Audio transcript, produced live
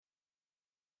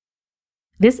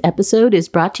This episode is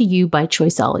brought to you by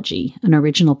Choiceology, an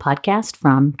original podcast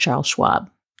from Charles Schwab.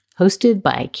 Hosted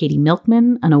by Katie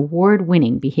Milkman, an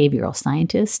award-winning behavioral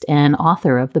scientist and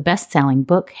author of the best-selling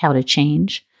book, How to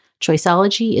Change,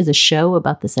 Choiceology is a show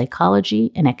about the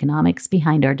psychology and economics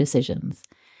behind our decisions.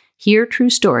 Hear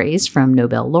true stories from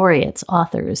Nobel laureates,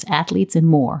 authors, athletes, and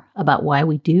more about why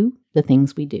we do the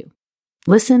things we do.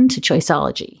 Listen to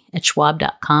Choiceology at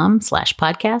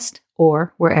schwab.com/podcast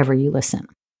or wherever you listen.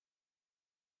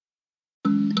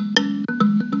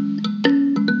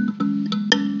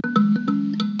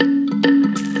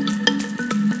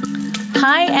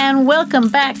 Hi, and welcome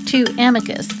back to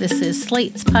Amicus. This is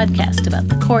Slate's podcast about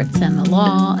the courts and the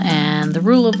law and the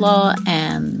rule of law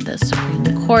and the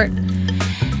Supreme Court.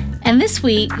 And this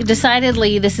week,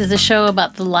 decidedly, this is a show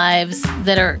about the lives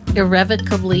that are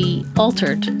irrevocably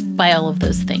altered by all of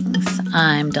those things.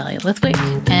 I'm Dahlia Lithwick,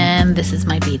 and this is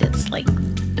my beat at Slate.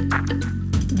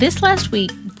 This last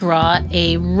week brought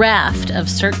a raft of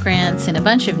cert grants in a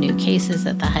bunch of new cases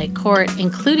at the High Court,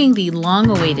 including the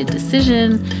long-awaited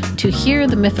decision to hear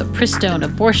the mifepristone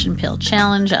abortion pill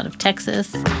challenge out of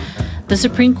Texas. The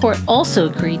Supreme Court also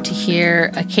agreed to hear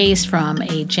a case from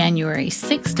a January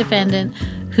 6th defendant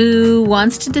who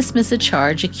wants to dismiss a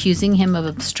charge accusing him of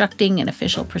obstructing an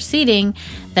official proceeding.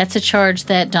 That's a charge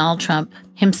that Donald Trump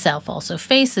himself also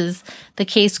faces. The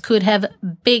case could have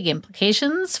big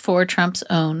implications for Trump's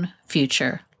own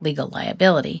future legal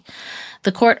liability.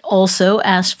 The court also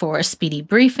asked for a speedy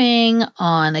briefing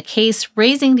on a case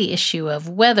raising the issue of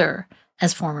whether,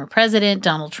 as former president,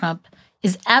 Donald Trump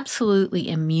is absolutely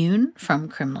immune from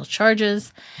criminal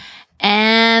charges.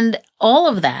 And all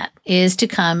of that is to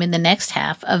come in the next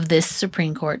half of this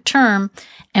Supreme Court term,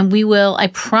 and we will, I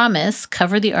promise,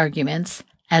 cover the arguments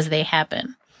as they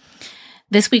happen.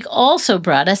 This week also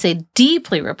brought us a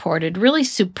deeply reported, really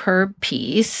superb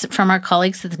piece from our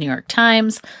colleagues at the New York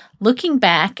Times, looking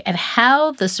back at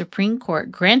how the Supreme Court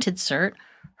granted cert,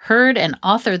 heard and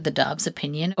authored the Dobbs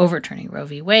opinion overturning Roe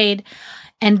v. Wade,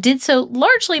 and did so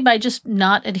largely by just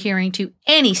not adhering to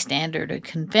any standard or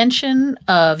convention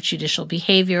of judicial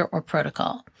behavior or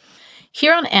protocol.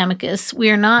 Here on Amicus, we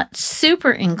are not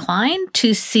super inclined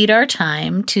to cede our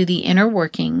time to the inner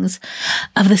workings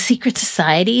of the secret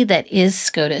society that is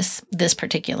SCOTUS this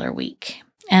particular week.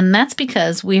 And that's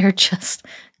because we are just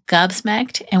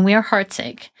gobsmacked and we are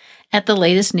heartsick at the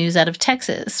latest news out of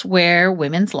Texas, where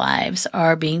women's lives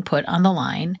are being put on the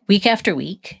line week after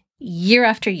week, year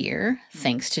after year,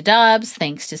 thanks to Dobbs,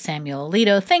 thanks to Samuel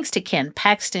Alito, thanks to Ken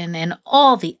Paxton, and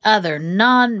all the other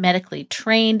non-medically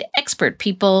trained expert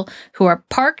people who are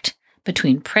parked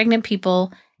between pregnant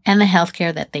people and the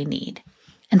healthcare that they need.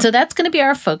 And so that's going to be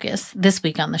our focus this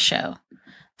week on the show.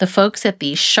 The folks at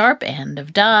the sharp end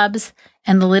of Dobbs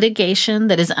and the litigation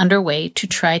that is underway to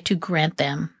try to grant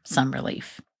them some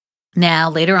relief. Now,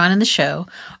 later on in the show,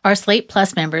 our Slate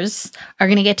Plus members are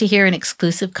going to get to hear an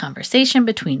exclusive conversation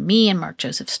between me and Mark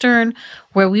Joseph Stern,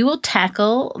 where we will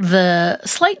tackle the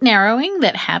slight narrowing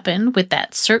that happened with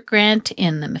that cert grant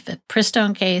in the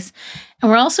mifepristone case.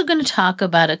 And we're also going to talk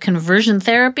about a conversion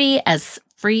therapy as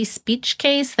free speech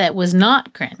case that was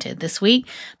not granted this week,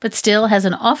 but still has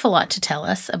an awful lot to tell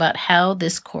us about how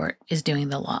this court is doing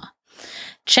the law.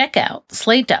 Check out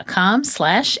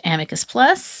slate.com/Amicus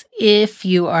Plus if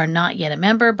you are not yet a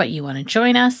member, but you want to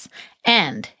join us.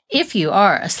 And if you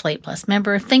are a Slate Plus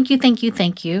member, thank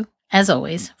you, as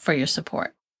always, for your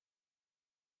support.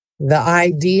 The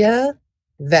idea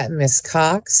that Miss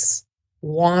Cox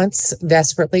wants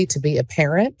desperately to be a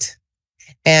parent,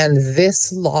 and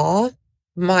this law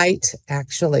might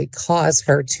actually cause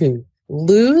her to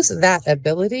lose that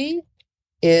ability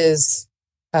is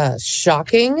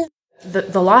shocking.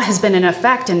 The law has been in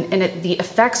effect, and the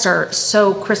effects are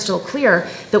so crystal clear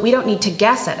that we don't need to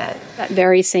guess at it. That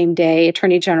very same day,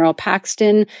 Attorney General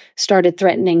Paxton started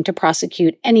threatening to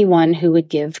prosecute anyone who would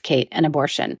give Kate an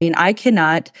abortion. I mean, I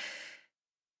cannot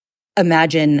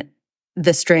imagine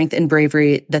the strength and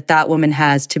bravery that that woman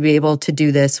has to be able to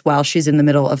do this while she's in the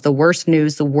middle of the worst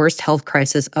news, the worst health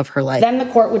crisis of her life. Then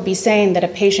the court would be saying that a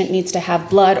patient needs to have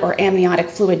blood or amniotic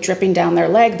fluid dripping down their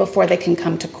leg before they can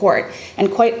come to court.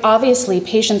 And quite obviously,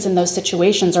 patients in those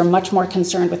situations are much more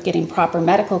concerned with getting proper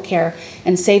medical care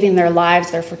and saving their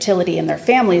lives, their fertility, and their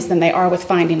families than they are with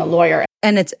finding a lawyer.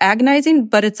 And it's agonizing,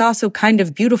 but it's also kind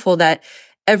of beautiful that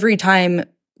every time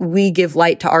we give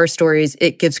light to our stories,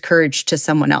 it gives courage to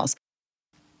someone else.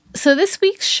 So this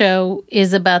week's show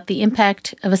is about the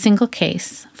impact of a single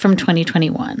case from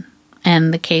 2021,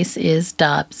 and the case is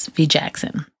Dobbs v.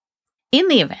 Jackson. In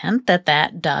the event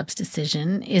that Dobbs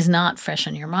decision is not fresh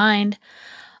on your mind,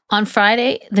 on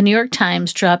Friday, the New York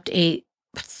Times dropped a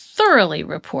thoroughly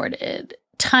reported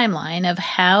timeline of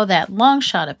how that long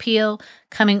shot appeal,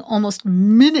 coming almost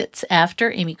minutes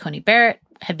after Amy Coney Barrett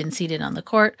had been seated on the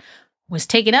court, was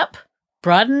taken up,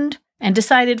 broadened, and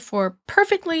decided for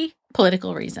perfectly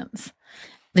political reasons.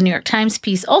 The New York Times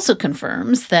piece also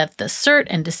confirms that the cert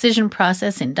and decision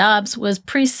process in Dobbs was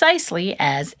precisely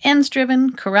as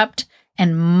ends-driven, corrupt,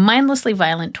 and mindlessly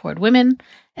violent toward women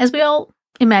as we all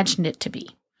imagined it to be.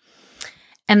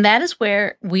 And that is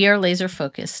where we are laser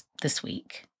focused this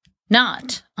week.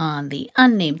 Not on the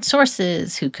unnamed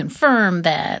sources who confirm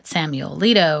that Samuel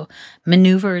Alito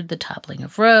maneuvered the toppling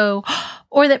of Roe,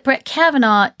 or that Brett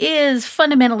Kavanaugh is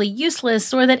fundamentally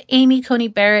useless, or that Amy Coney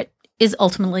Barrett is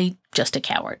ultimately just a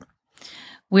coward.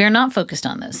 We are not focused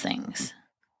on those things.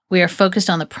 We are focused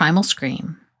on the primal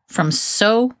scream from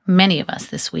so many of us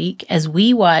this week as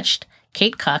we watched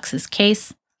Kate Cox's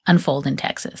case unfold in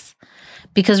Texas.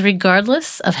 Because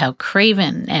regardless of how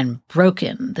craven and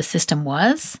broken the system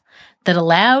was that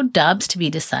allowed Dobbs to be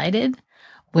decided,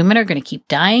 women are going to keep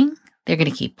dying, they're going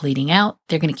to keep bleeding out,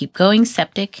 they're going to keep going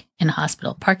septic in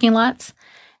hospital parking lots,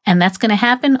 and that's going to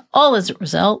happen all as a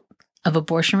result of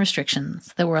abortion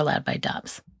restrictions that were allowed by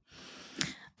Dobbs.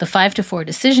 The 5-4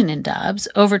 decision in Dobbs,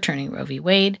 overturning Roe v.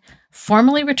 Wade,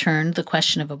 formally returned the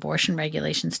question of abortion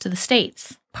regulations to the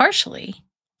states, partially,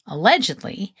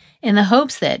 allegedly, in the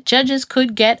hopes that judges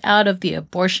could get out of the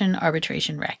abortion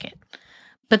arbitration racket.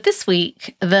 But this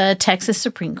week, the Texas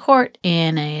Supreme Court,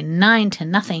 in a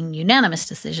 9-0 unanimous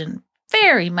decision,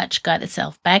 very much got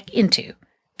itself back into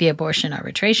the abortion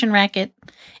arbitration racket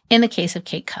in the case of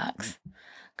Kate Cox.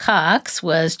 Cox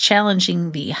was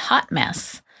challenging the hot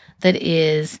mess that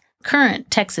is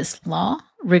current Texas law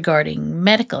regarding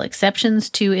medical exceptions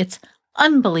to its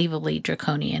unbelievably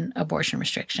draconian abortion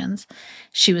restrictions.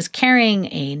 She was carrying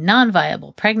a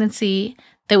non-viable pregnancy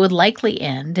that would likely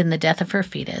end in the death of her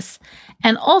fetus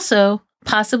and also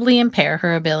possibly impair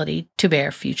her ability to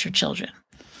bear future children.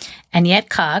 And yet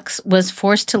Cox was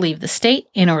forced to leave the state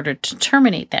in order to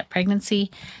terminate that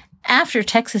pregnancy after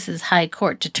Texas's high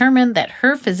court determined that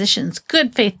her physician's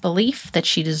good faith belief that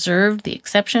she deserved the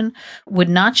exception would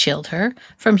not shield her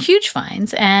from huge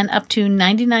fines and up to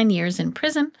 99 years in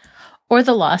prison or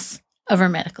the loss of her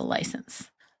medical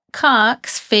license.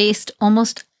 Cox faced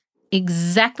almost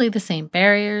exactly the same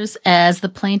barriers as the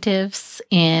plaintiffs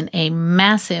in a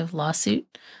massive lawsuit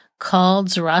called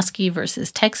Zurosky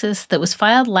versus Texas that was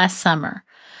filed last summer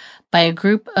by a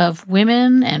group of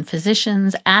women and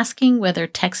physicians asking whether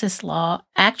Texas law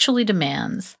actually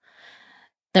demands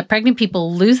that pregnant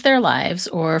people lose their lives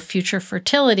or future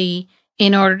fertility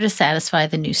in order to satisfy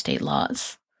the new state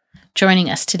laws. Joining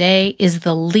us today is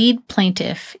the lead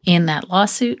plaintiff in that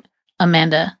lawsuit,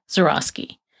 Amanda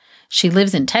Zurosky. She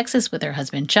lives in Texas with her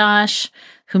husband, Josh,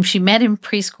 whom she met in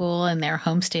preschool in their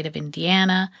home state of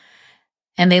Indiana,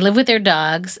 and they live with their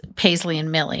dogs, Paisley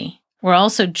and Millie. We're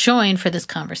also joined for this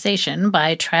conversation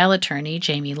by trial attorney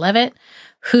Jamie Levitt,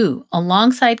 who,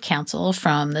 alongside counsel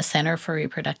from the Center for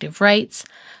Reproductive Rights,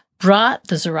 brought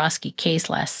the Zurosky case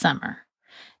last summer.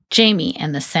 Jamie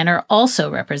and the center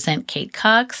also represent Kate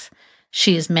Cox.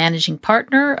 She is managing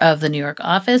partner of the New York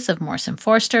office of Morrison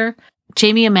Forster.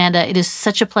 Jamie, Amanda, it is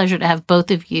such a pleasure to have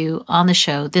both of you on the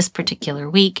show this particular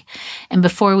week. And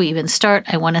before we even start,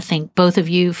 I want to thank both of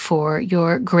you for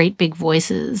your great big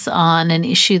voices on an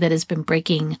issue that has been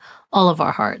breaking all of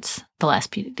our hearts the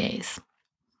last few days.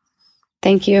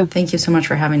 Thank you. Thank you so much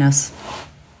for having us.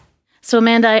 So,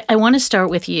 Amanda, I want to start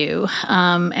with you,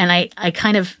 and I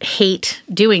kind of hate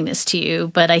doing this to you,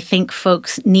 but I think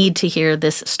folks need to hear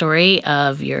this story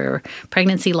of your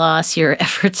pregnancy loss, your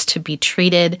efforts to be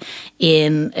treated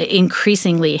in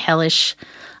increasingly hellish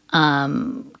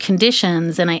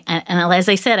conditions. And as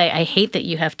I said, I hate that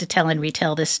you have to tell and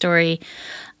retell this story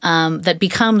that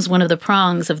becomes one of the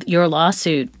prongs of your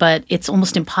lawsuit, but it's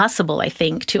almost impossible, I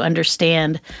think, to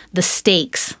understand the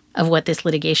stakes of what this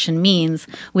litigation means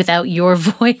without your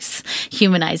voice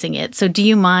humanizing it. So do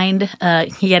you mind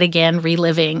yet again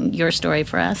reliving your story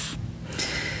for us?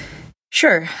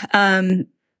 Sure. I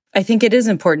think it is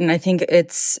important. I think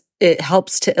it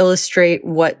helps to illustrate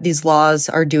what these laws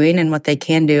are doing and what they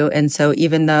can do. And so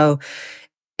even though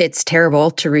it's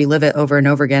terrible to relive it over and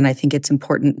over again, I think it's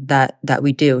important that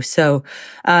we do. So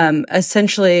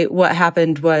essentially what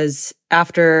happened was,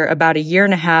 after about 1.5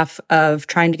 years of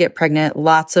trying to get pregnant,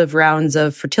 lots of rounds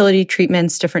of fertility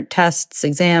treatments, different tests,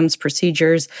 exams,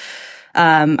 procedures,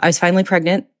 I was finally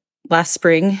pregnant last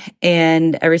spring,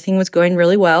 and everything was going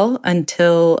really well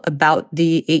until about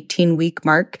the 18-week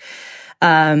mark,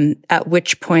 at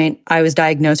which point I was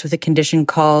diagnosed with a condition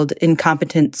called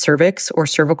incompetent cervix or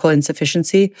cervical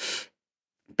insufficiency.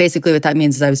 Basically what that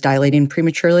means is I was dilating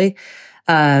prematurely.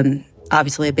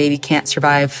 Obviously, a baby can't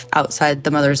survive outside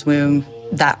the mother's womb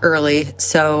that early.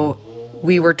 So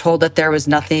we were told that there was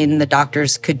nothing the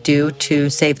doctors could do to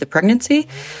save the pregnancy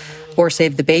or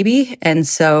save the baby. And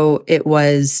so it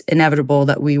was inevitable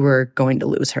that we were going to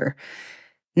lose her.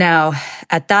 Now,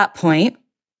 at that point,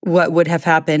 what would have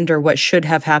happened or what should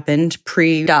have happened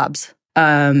pre-Dobbs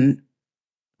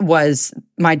was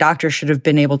my doctor should have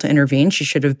been able to intervene. She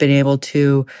should have been able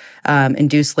to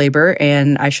induce labor,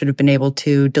 and I should have been able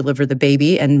to deliver the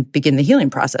baby and begin the healing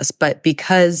process. But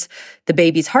because the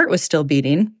baby's heart was still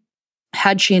beating,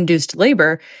 had she induced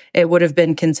labor, it would have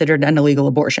been considered an illegal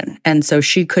abortion. And so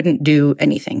she couldn't do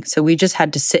anything. So we just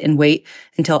had to sit and wait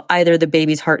until either the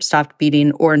baby's heart stopped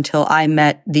beating or until I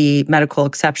met the medical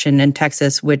exception in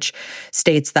Texas, which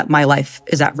states that my life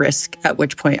is at risk, at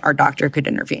which point our doctor could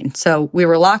intervene. So we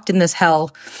were locked in this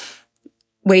hell,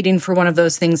 waiting for one of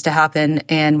those things to happen.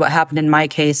 And what happened in my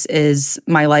case is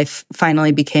my life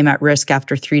finally became at risk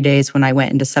after 3 days when I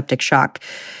went into septic shock.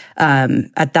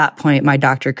 At that point, my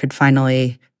doctor could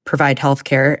finally provide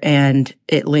healthcare, and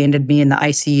it landed me in the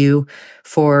ICU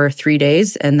for 3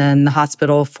 days and then the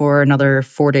hospital for another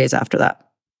 4 days after that.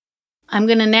 I'm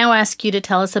going to now ask you to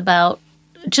tell us about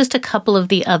just a couple of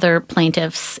the other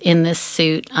plaintiffs in this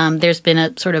suit. There's been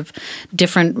a sort of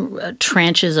different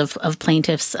tranches of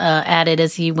plaintiffs added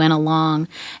as you went along.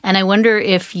 And I wonder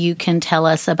if you can tell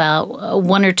us about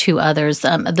one or two others.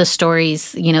 The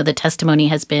stories, the testimony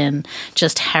has been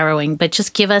just harrowing, but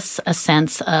just give us a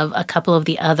sense of a couple of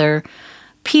the other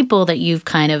people that you've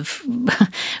kind of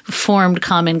formed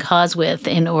common cause with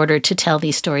in order to tell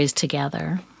these stories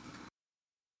together.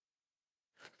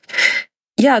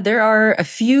 Yeah, there are a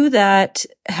few that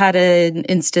had an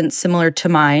instance similar to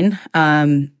mine.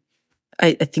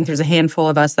 I think there's a handful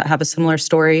of us that have a similar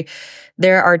story.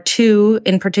 There are two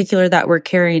in particular that were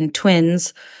carrying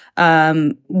twins.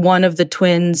 One of the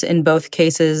twins in both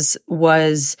cases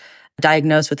was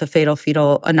diagnosed with a fatal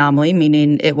fetal anomaly,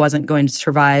 meaning it wasn't going to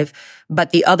survive. But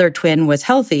the other twin was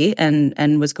healthy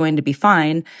and was going to be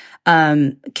fine.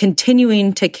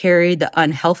 Continuing to carry the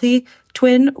unhealthy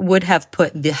twin would have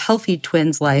put the healthy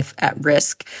twin's life at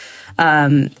risk.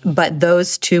 But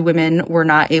those two women were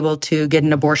not able to get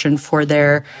an abortion for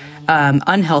their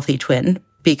unhealthy twin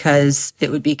because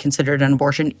it would be considered an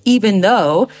abortion, even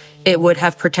though it would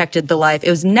have protected the life. It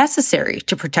was necessary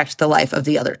to protect the life of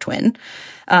the other twin.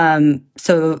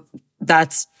 So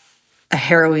that's a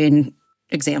harrowing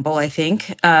example, I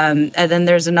think. And then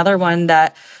there's another one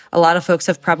that a lot of folks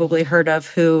have probably heard of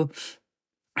who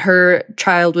her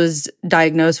child was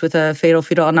diagnosed with a fatal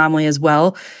fetal anomaly as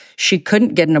well. She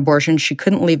couldn't get an abortion. She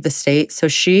couldn't leave the state. So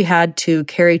she had to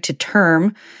carry to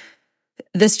term.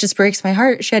 This just breaks my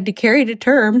heart. She had to carry to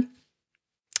term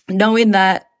knowing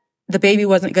that the baby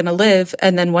wasn't going to live.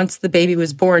 And then once the baby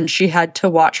was born, she had to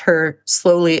watch her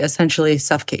slowly, essentially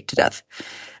suffocate to death.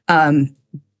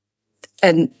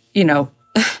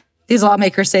 These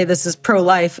lawmakers say this is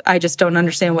pro-life. I just don't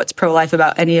understand what's pro-life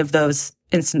about any of those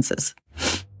instances.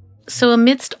 So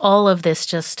amidst all of this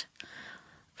just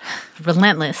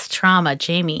relentless trauma,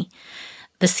 Jamie,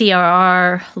 the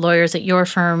CRR, lawyers at your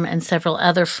firm, and several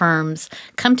other firms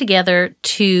come together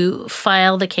to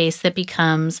file the case that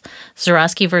becomes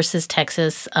Zurawski versus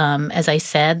Texas. As I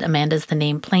said, Amanda's the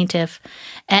named plaintiff.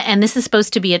 And this is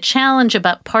supposed to be a challenge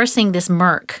about parsing this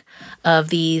murk of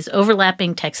these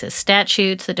overlapping Texas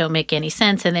statutes that don't make any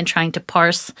sense, and then trying to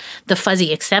parse the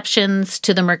fuzzy exceptions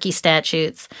to the murky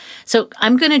statutes. So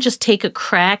I'm going to just take a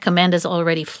crack. Amanda's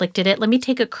already flicked at it. Let me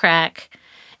take a crack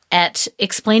at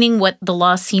explaining what the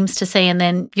law seems to say, and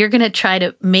then you're going to try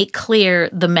to make clear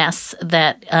the mess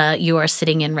that you are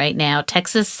sitting in right now.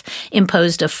 Texas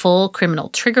imposed a full criminal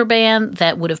trigger ban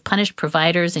that would have punished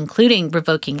providers, including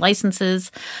revoking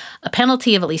licenses, a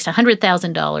penalty of at least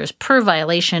 $100,000 per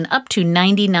violation, up to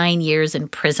 99 years in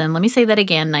prison. Let me say that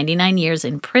again, 99 years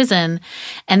in prison.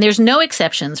 And there's no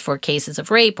exceptions for cases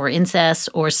of rape or incest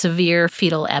or severe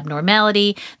fetal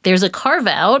abnormality. There's a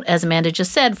carve-out, as Amanda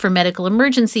just said, for medical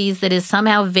emergencies that is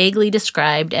somehow vaguely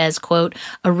described as, quote,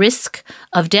 a risk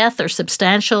of death or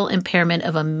substantial impairment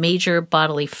of a major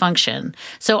bodily function.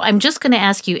 So I'm just going to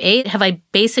ask you, A, have I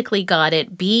basically got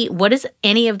it? B, what does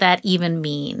any of that even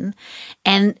mean?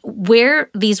 And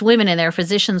where these women and their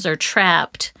physicians are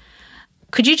trapped,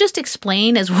 could you just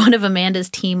explain, as one of Amanda's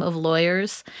team of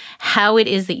lawyers, how it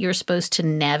is that you're supposed to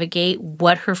navigate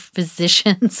what her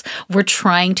physicians were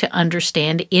trying to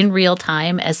understand in real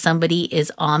time as somebody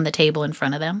is on the table in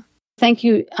front of them? Thank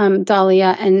you,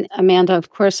 Dahlia and Amanda,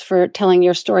 of course, for telling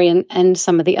your story and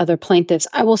some of the other plaintiffs.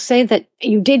 I will say that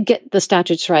you did get the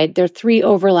statutes right. There are 3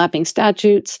 overlapping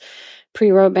statutes.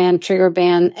 pre-road ban, trigger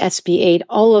ban, SB8,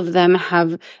 all of them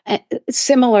have a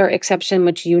similar exception,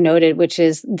 which you noted, which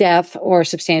is death or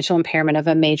substantial impairment of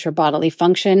a major bodily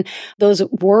function. Those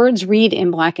words read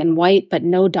in black and white, but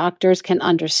no doctors can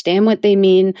understand what they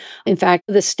mean. In fact,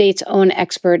 the state's own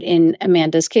expert in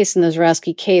Amanda's case, in the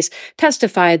Zarowski case,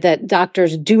 testified that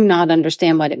doctors do not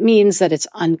understand what it means, that it's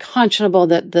unconscionable,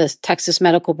 that the Texas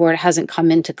Medical Board hasn't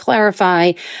come in to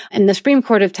clarify. And the Supreme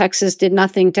Court of Texas did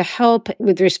nothing to help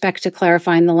with respect to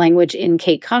clarifying the language in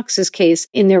Kate Cox's case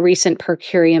in their recent per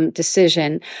curiam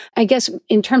decision. I guess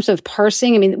in terms of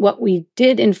parsing, I mean, what we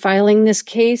did in filing this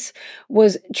case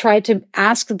was try to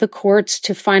ask the courts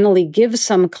to finally give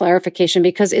some clarification,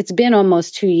 because it's been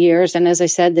almost 2 years. And as I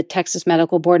said, the Texas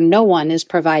Medical Board, no one is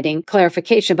providing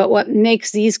clarification. But what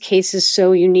makes these cases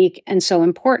so unique and so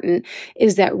important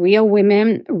is that real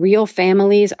women, real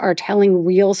families are telling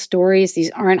real stories.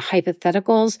 These aren't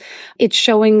hypotheticals. It's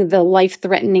showing the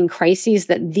life-threatening crises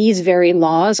that these very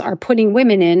laws are putting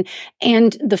women in,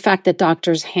 and the fact that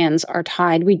doctors' hands are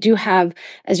tied. We do have,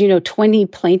 as you know, 20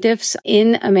 plaintiffs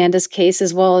in Amanda's case,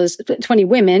 as well as 20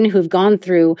 women who've gone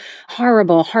through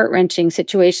horrible, heart-wrenching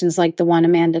situations like the one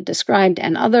Amanda described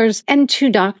and others, and 2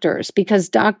 doctors, because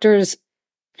doctors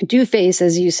do face,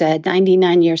 as you said,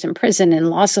 99 years in prison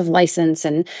and loss of license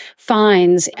and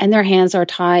fines, and their hands are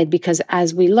tied because,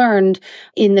 as we learned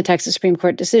in the Texas Supreme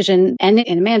Court decision, and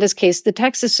in Amanda's case, the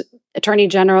Texas Attorney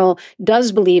General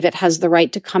does believe it has the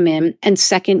right to come in and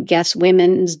second guess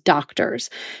women's doctors,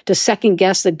 to second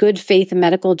guess the good faith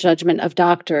medical judgment of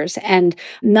doctors. And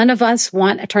none of us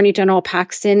want Attorney General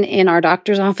Paxton in our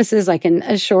doctor's offices. I can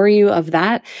assure you of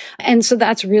that. And so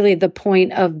that's really the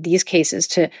point of these cases,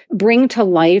 to bring to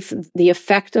life the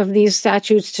effect of these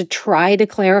statutes, to try to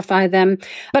clarify them,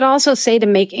 but also say to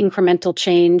make incremental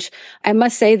change. I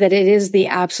must say that it is the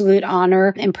absolute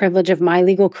honor and privilege of my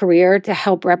legal career to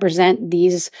help represent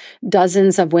these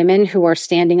dozens of women who are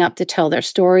standing up to tell their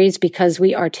stories, because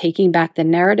we are taking back the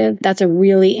narrative. That's a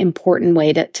really important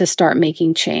way to start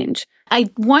making change. I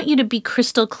want you to be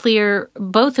crystal clear,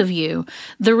 both of you.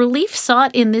 The relief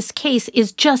sought in this case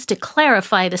is just to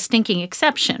clarify the stinking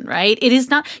exception, right? It is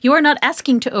not, you are not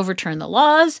asking to overturn the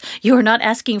laws. You are not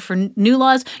asking for new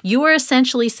laws. You are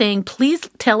essentially saying, please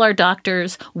tell our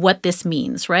doctors what this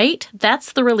means, right?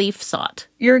 That's the relief sought.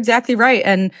 You're exactly right.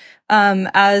 And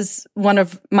as one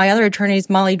of my other attorneys,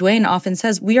 Molly Duane, often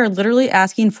says, we are literally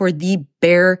asking for the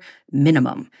bare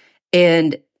minimum.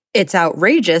 And it's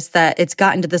outrageous that it's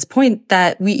gotten to this point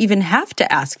that we even have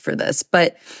to ask for this,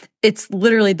 but it's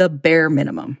literally the bare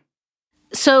minimum.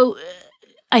 So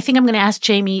I think I'm going to ask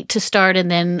Jamie to start and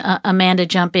then Amanda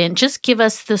jump in. Just give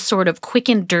us the sort of quick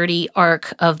and dirty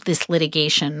arc of this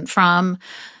litigation from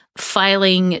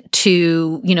filing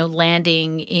to,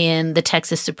 landing in the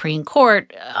Texas Supreme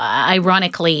Court,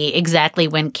 ironically, exactly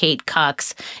when Kate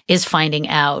Cox is finding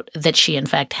out that she, in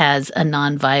fact, has a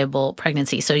non-viable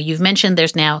pregnancy. So you've mentioned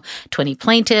there's now 20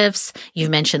 plaintiffs. You've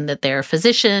mentioned that there are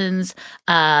physicians.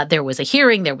 There was a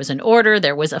hearing. There was an order.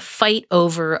 There was a fight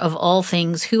over, of all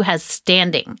things, who has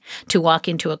standing to walk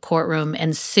into a courtroom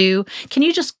and sue. Can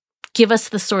you just give us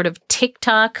the sort of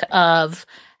tick-tock of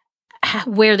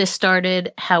where this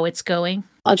started, how it's going?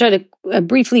 I'll try to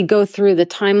briefly go through the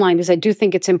timeline, because I do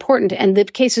think it's important. And the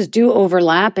cases do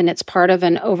overlap, and it's part of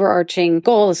an overarching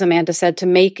goal, as Amanda said, to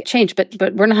make change.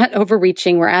 But we're not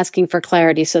overreaching. We're asking for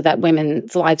clarity so that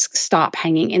women's lives stop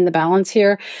hanging in the balance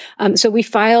here. So we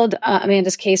filed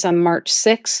Amanda's case on March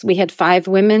 6th. We had 5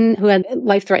 women who had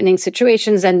life-threatening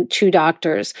situations and 2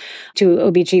 doctors, 2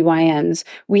 OBGYNs.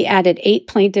 We added 8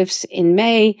 plaintiffs in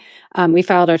May. We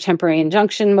filed our temporary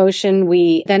injunction motion.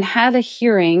 We then had a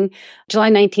hearing July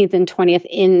 19th and 20th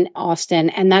in Austin.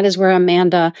 And that is where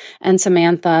Amanda and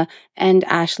Samantha and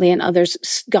Ashley and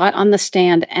others got on the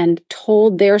stand and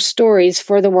told their stories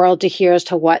for the world to hear as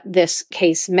to what this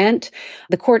case meant.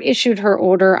 The court issued her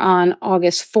order on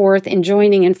August 4th,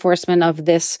 enjoining enforcement of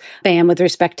this ban with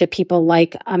respect to people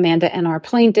like Amanda and our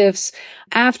plaintiffs.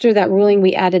 After that ruling,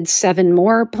 we added 7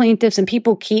 more plaintiffs, and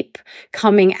people keep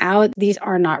coming out. These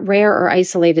are not rare or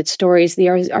isolated stories. They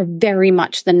are very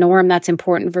much the norm. That's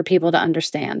important for people to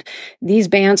understand. These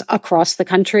bans across the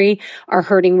country are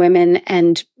hurting women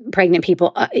and pregnant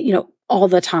people, all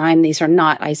the time. These are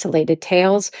not isolated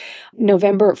tales.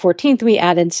 November 14th, we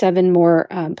added 7 more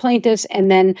plaintiffs. And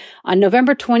then on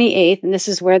November 28th, and this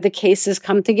is where the cases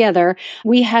come together,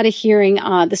 we had a hearing.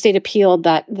 The state appealed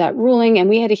that ruling, and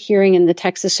we had a hearing in the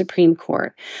Texas Supreme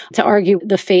Court to argue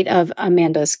the fate of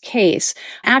Amanda's case.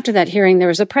 After that hearing, there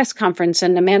was a press conference,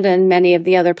 and Amanda and many of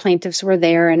the other plaintiffs were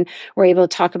there and were able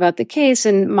to talk about the case.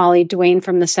 And Molly Duane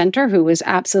from the center, who was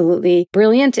absolutely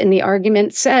brilliant in the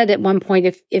argument, said at one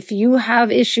point, if you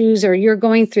have issues or you're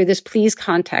going through this, please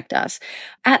contact us.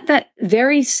 At that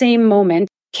very same moment,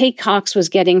 Kate Cox was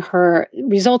getting her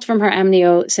results from her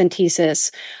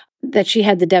amniocentesis, that she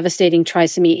had the devastating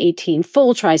trisomy 18,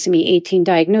 full trisomy 18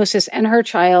 diagnosis, and her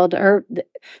child,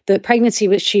 the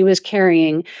pregnancy she was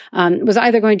carrying, was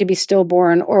either going to be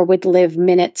stillborn or would live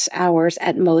minutes, hours,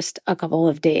 at most a couple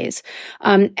of days.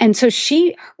 And so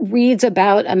she reads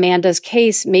about Amanda's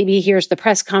case, maybe hears the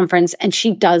press conference, and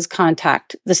she does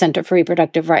contact the Center for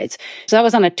Reproductive Rights. So that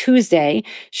was on a Tuesday.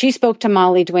 She spoke to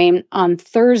Molly Duane on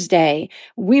Thursday.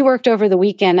 We worked over the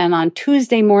weekend, and on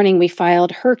Tuesday morning, we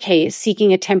filed her case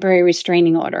seeking a temporary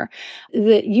restraining order.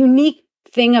 The unique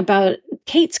thing about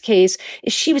Kate's case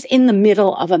is she was in the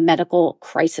middle of a medical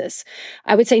crisis.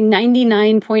 I would say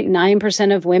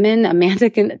 99.9% of women, Amanda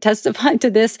can testify to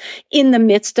this, in the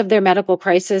midst of their medical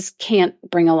crisis can't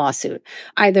bring a lawsuit.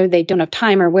 Either they don't have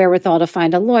time or wherewithal to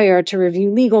find a lawyer, to review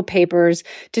legal papers,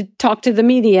 to talk to the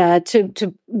media,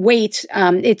 to wait.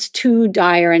 It's too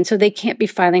dire. And so they can't be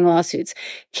filing lawsuits.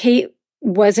 Kate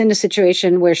was in a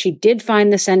situation where she did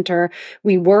find the center.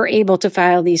 We were able to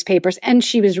file these papers, and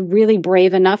she was really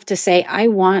brave enough to say, I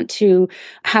want to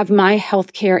have my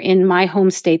health care in my home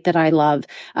state that I love,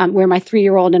 where my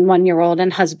 3-year-old and 1-year-old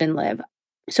and husband live.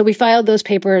 So we filed those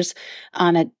papers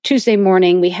on a Tuesday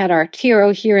morning. We had our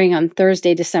TRO hearing on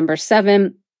Thursday, December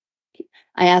 7th.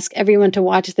 I ask everyone to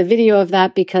watch the video of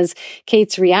that because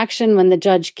Kate's reaction when the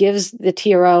judge gives the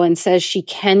TRO and says she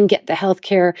can get the health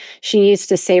care she needs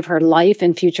to save her life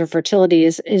and future fertility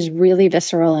is really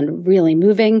visceral and really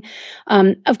moving.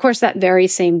 Of course, that very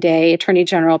same day, Attorney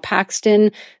General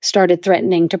Paxton started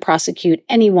threatening to prosecute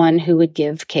anyone who would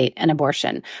give Kate an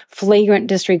abortion. Flagrant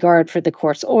disregard for the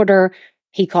court's order.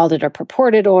 He called it a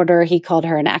purported order. He called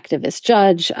her an activist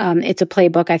judge. It's a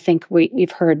playbook I think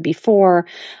we've heard before.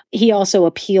 He also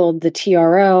appealed the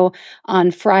TRO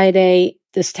on Friday.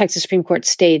 This Texas Supreme Court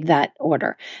stayed that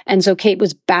order. And so Kate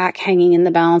was back hanging in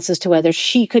the balance as to whether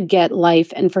she could get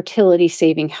life and fertility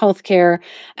saving health care.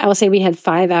 I will say we had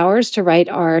 5 hours to write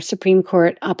our Supreme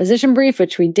Court opposition brief,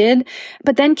 which we did.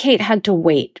 But then Kate had to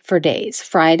wait for days,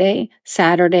 Friday,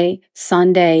 Saturday,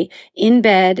 Sunday, in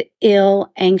bed,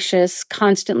 ill, anxious,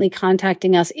 constantly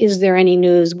contacting us. Is there any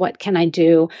news? What can I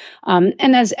do?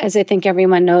 And as I think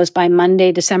everyone knows, by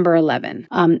Monday, December 11,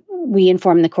 we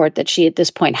informed the court that she at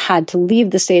this point had to leave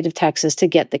the state of Texas to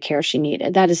get the care she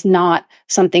needed. That is not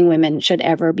something women should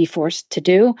ever be forced to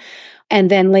do. And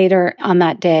then later on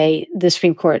that day, the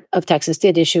Supreme Court of Texas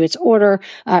did issue its order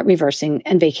reversing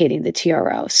and vacating the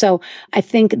TRO. So I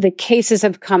think the cases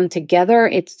have come together.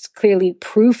 It's clearly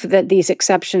proof that these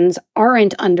exceptions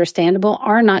aren't understandable,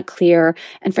 are not clear,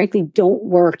 and frankly don't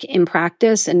work in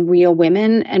practice, and real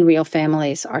women and real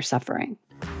families are suffering.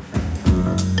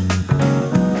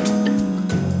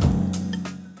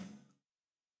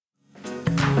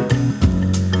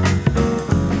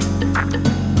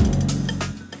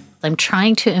 I'm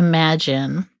trying to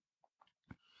imagine,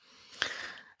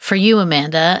 for you,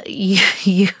 Amanda,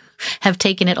 you have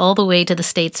taken it all the way to the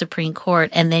state Supreme Court,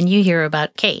 and then you hear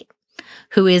about Kate,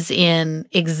 who is in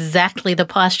exactly the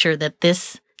posture that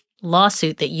this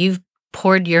lawsuit that you've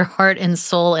poured your heart and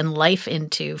soul and life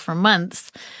into for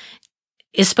months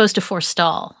is supposed to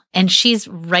forestall. And she's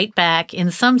right back, in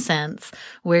some sense,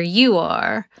 where you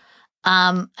are.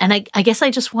 And I guess I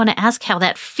just want to ask how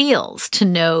that feels to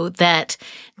know that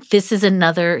this is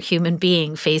another human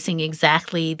being facing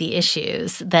exactly the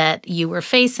issues that you were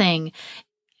facing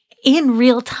in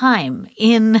real time,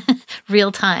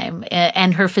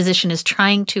 and her physician is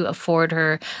trying to afford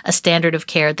her a standard of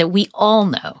care that we all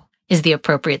know is the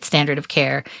appropriate standard of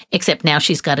care, except now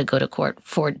she's got to go to court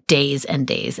for days and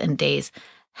days and days.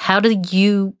 How do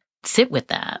you sit with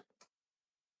that?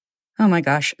 Oh my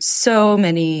gosh, so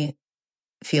many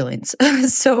feelings,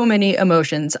 so many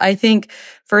emotions. I think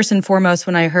first and foremost,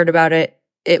 when I heard about it,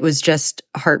 it was just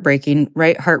heartbreaking,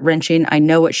 right? Heart-wrenching. I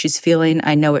know what she's feeling.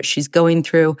 I know what she's going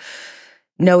through.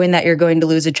 Knowing that you're going to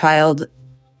lose a child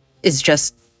is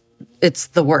just, it's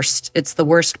the worst. It's the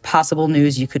worst possible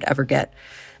news you could ever get.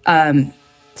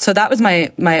 So that was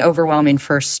my overwhelming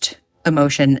first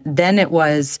emotion. Then it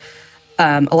was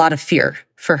a lot of fear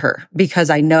for her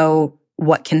because I know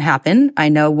what can happen. I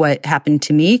know what happened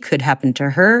to me could happen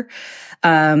to her.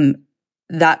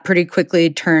 That pretty quickly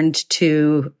turned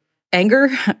to anger,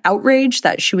 outrage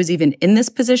that she was even in this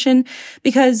position.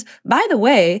 Because, by the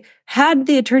way, had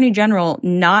the Attorney General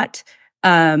not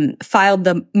filed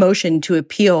the motion to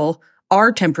appeal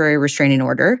our temporary restraining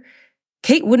order,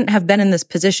 Kate wouldn't have been in this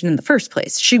position in the first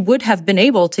place. She would have been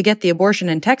able to get the abortion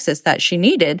in Texas that she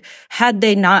needed had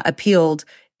they not appealed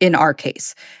in our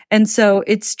case. And so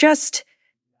it's just,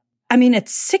 I mean,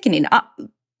 it's sickening.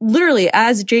 Literally,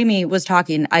 as Jamie was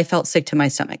talking, I felt sick to my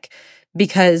stomach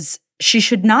because she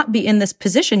should not be in this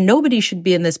position. Nobody should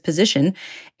be in this position.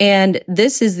 And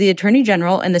this is the Attorney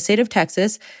General in the state of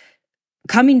Texas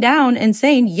coming down and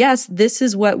saying, yes, this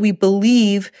is what we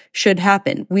believe should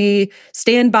happen. We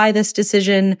stand by this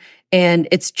decision, and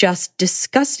it's just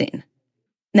disgusting.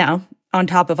 Now, on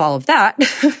top of all of that,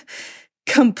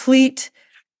 complete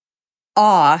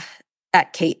awe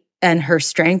at Kate and her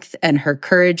strength and her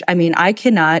courage. I mean, I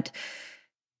cannot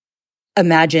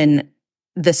imagine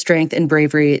the strength and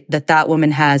bravery that that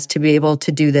woman has to be able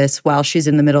to do this while she's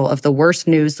in the middle of the worst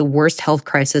news, the worst health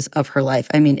crisis of her life.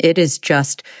 I mean, it is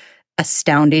just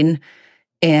astounding.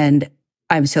 And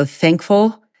I'm so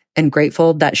thankful and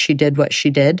grateful that she did what she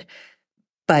did.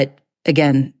 But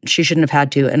again, she shouldn't have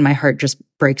had to. And my heart just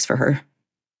breaks for her.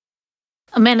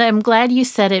 Amanda, I'm glad you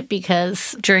said it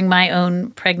because during my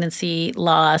own pregnancy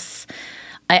loss,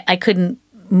 I couldn't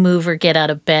move or get out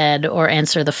of bed or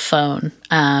answer the phone.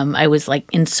 I was like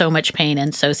in so much pain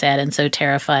and so sad and so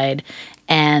terrified.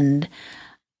 And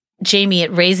Jamie,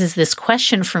 it raises this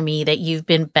question for me that you've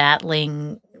been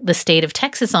battling the state of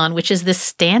Texas on, which is this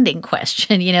standing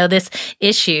question, this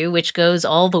issue, which goes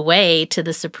all the way to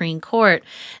the Supreme Court,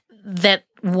 that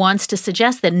wants to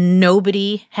suggest that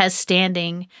nobody has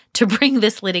standing to bring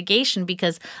this litigation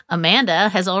because Amanda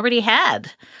has already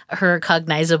had her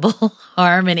cognizable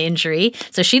harm and injury.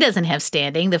 So she doesn't have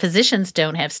standing. The physicians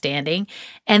don't have standing.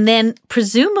 And then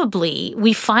presumably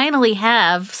we finally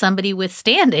have somebody with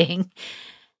standing,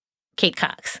 Kate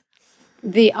Cox.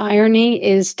 The irony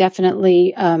is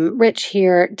definitely rich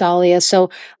here, Dahlia. So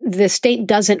the state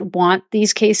doesn't want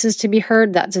these cases to be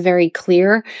heard. That's very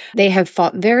clear. They have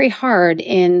fought very hard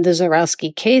in the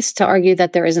Zarowski case to argue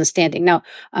that there isn't standing. Now,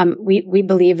 we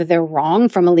believe that they're wrong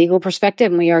from a legal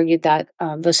perspective, and we argued that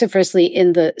vociferously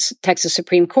in the Texas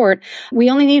Supreme Court. We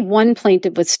only need one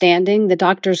plaintiff with standing. The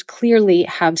doctors clearly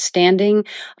have standing,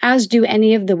 as do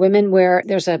any of the women where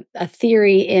there's a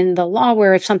theory in the law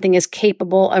where if something is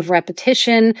capable of repetition,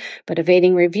 but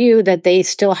evading review, that they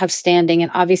still have standing.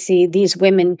 And obviously these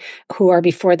women who are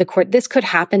before the court, this could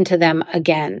happen to them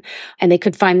again, and they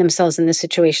could find themselves in this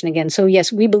situation again. So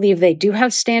yes, we believe they do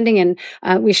have standing.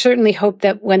 And we certainly hope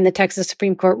that when the Texas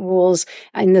Supreme Court rules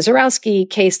in the Zarowski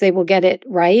case, they will get it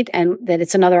right, and that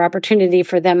it's another opportunity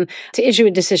for them to issue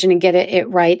a decision and get it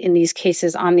right in these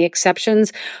cases on the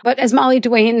exceptions. But as Molly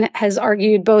Duane has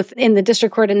argued both in the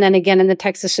district court and then again in the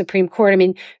Texas Supreme Court, I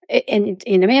mean,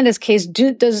 in Amanda's case,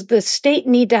 does the state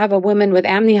need to have a woman with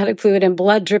amniotic fluid and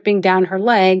blood dripping down her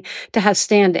leg to have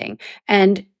standing?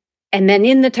 And then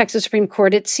in the Texas Supreme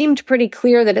Court, it seemed pretty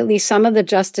clear that at least some of the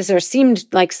justices, or seemed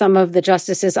like some of the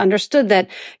justices understood that,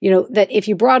 that if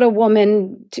you brought a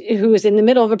woman who was in the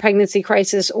middle of a pregnancy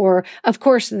crisis, or of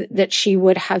course that she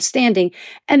would have standing.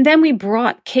 And then we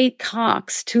brought Kate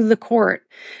Cox to the court,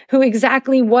 who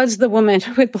exactly was the woman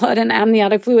with blood and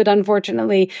amniotic fluid,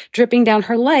 unfortunately, dripping down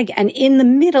her leg and in the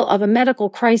middle of a medical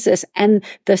crisis. And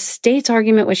the state's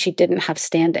argument was she didn't have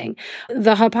standing.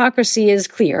 The hypocrisy is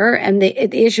clear. And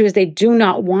the issue is they do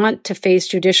not want to face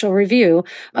judicial review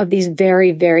of these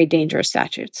very, very dangerous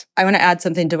statutes. I want to add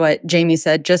something to what Jamie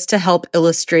said, just to help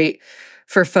illustrate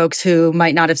for folks who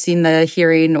might not have seen the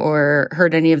hearing or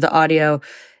heard any of the audio,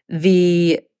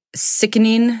 the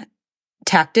sickening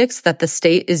tactics that the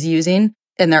state is using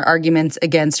in their arguments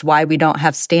against why we don't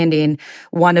have standing.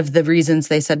 One of the reasons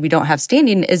they said we don't have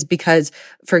standing is because,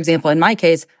 for example, in my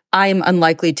case, I'm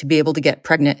unlikely to be able to get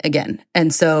pregnant again.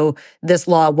 And so this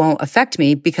law won't affect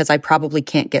me because I probably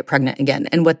can't get pregnant again.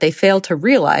 And what they fail to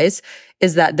realize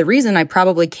is that the reason I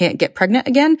probably can't get pregnant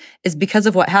again is because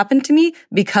of what happened to me,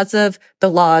 because of the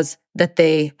laws that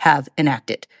they have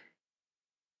enacted.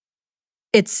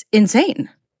 It's insane.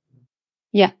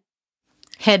 Yeah.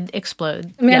 Head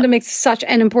explode. Amanda makes such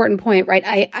an important point, right?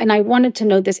 I wanted to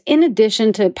note this. In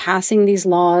addition to passing these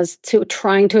laws, to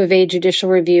trying to evade judicial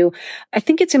review, I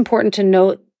think it's important to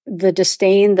note the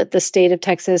disdain that the state of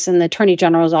Texas and the Attorney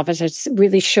General's office has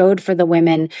really showed for the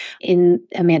women in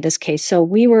Amanda's case. So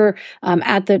we were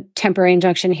at the temporary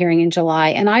injunction hearing in July,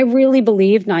 and I really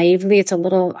believed naively, it's a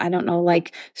little, I don't know,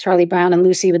 like Charlie Brown and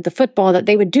Lucy with the football, that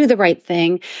they would do the right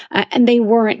thing, and they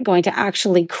weren't going to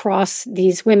actually cross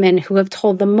these women who have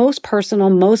told the most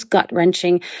personal, most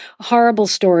gut-wrenching, horrible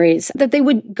stories, that they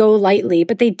would go lightly,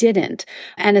 but they didn't.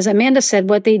 And as Amanda said,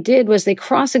 what they did was they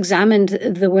cross-examined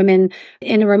the women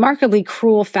in a remarkably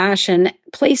cruel fashion,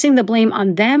 placing the blame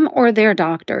on them or their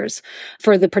doctors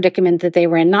for the predicament that they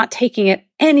were in, not taking it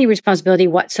any responsibility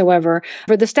whatsoever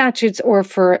for the statutes or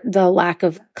for the lack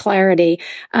of clarity.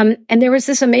 And there was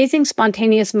this amazing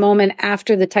spontaneous moment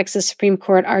after the Texas Supreme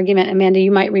Court argument. Amanda,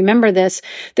 you might remember this.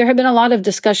 There had been a lot of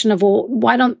discussion of, well,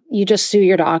 why don't you just sue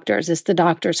your doctors? It's the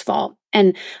doctor's fault.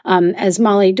 And as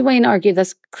Molly Duane argued,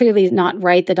 that's clearly not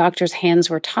right. The doctor's hands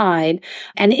were tied.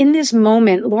 And in this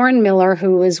moment, Lauren Miller,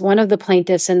 who was one of the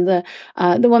plaintiffs and the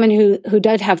woman who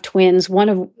did have twins, one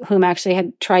of whom actually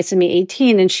had trisomy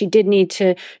 18, and she did need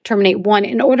to terminate one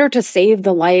in order to save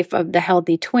the life of the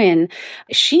healthy twin,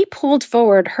 she pulled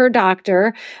forward her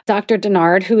doctor, Dr.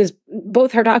 Denard, who is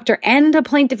both her doctor and a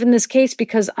plaintiff in this case,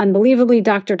 because unbelievably,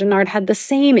 Dr. Denard had the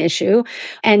same issue.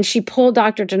 And she pulled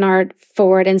Dr. Denard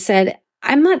forward and said,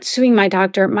 I'm not suing my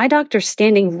doctor. My doctor's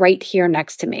standing right here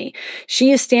next to me. She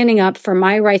is standing up for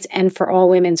my rights and for all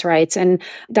women's rights. And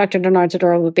Dr. Denard's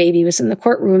adorable baby was in the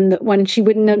courtroom, that one she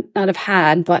would not have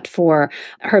had but for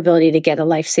her ability to get a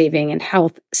life-saving and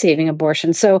health-saving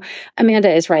abortion. So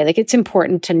Amanda is right. Like, it's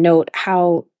important to note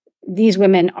how these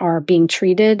women are being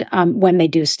treated when they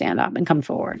do stand up and come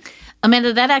forward.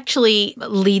 Amanda, that actually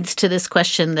leads to this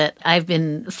question that I've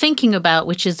been thinking about,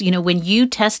 which is, when you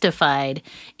testified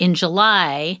in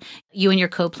July, you and your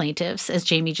co-plaintiffs, as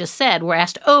Jamie just said, were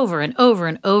asked over and over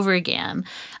and over again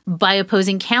by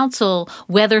opposing counsel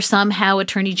whether somehow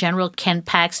Attorney General Ken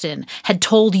Paxton had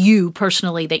told you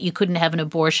personally that you couldn't have an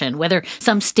abortion, whether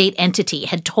some state entity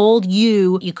had told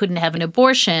you couldn't have an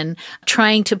abortion,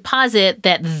 trying to posit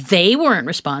that they weren't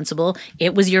responsible.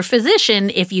 It was your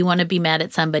physician. If you want to be mad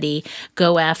at somebody,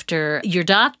 go after your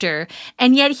doctor.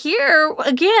 And yet here,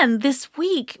 again, this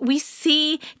week, we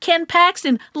see Ken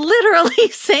Paxton literally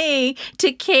saying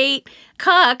to Kate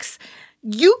Cox,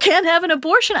 you can't have an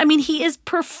abortion. I mean, he is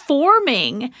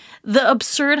performing the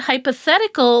absurd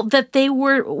hypothetical that they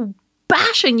were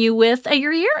bashing you with at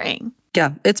your hearing.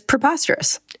 Yeah, it's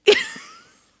preposterous.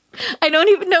 I don't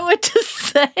even know what to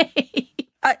say.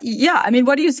 Yeah, I mean,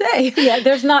 what do you say? Yeah,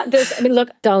 look,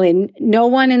 Dolly, no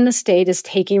one in the state is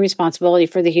taking responsibility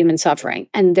for the human suffering.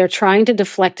 And they're trying to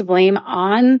deflect blame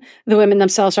on the women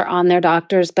themselves or on their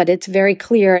doctors. But it's very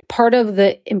clear. Part of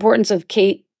the importance of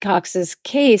Kate Cox's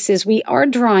case is we are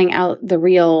drawing out the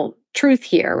real truth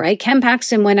here, right? Ken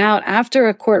Paxton went out after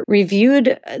a court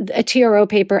reviewed a TRO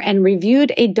paper and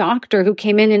reviewed a doctor who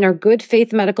came in her good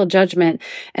faith medical judgment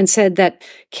and said that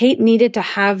Kate needed to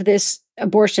have this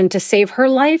abortion to save her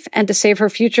life and to save her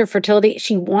future fertility.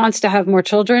 She wants to have more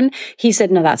children. He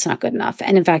said, no, that's not good enough.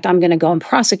 And in fact, I'm going to go and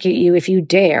prosecute you if you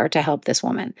dare to help this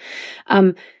woman.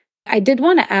 I did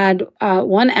want to add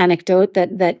one anecdote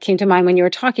that came to mind when you were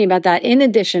talking about that. In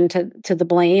addition to the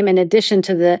blame, in addition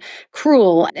to the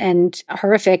cruel and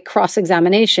horrific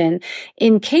cross-examination,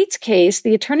 in Kate's case,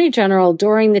 the Attorney General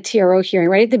during the TRO hearing,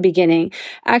 right at the beginning,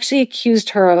 actually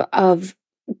accused her of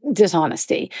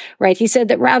dishonesty, right? He said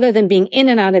that rather than being in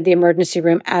and out of the emergency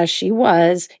room as she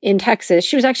was in Texas,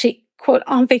 she was actually, quote,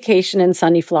 on vacation in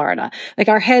sunny Florida. Like,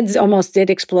 our heads almost did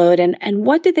explode. And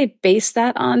what did they base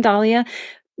that on, Dahlia?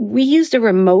 We used a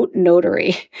remote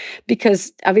notary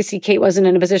because obviously Kate wasn't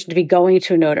in a position to be going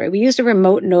to a notary. We used a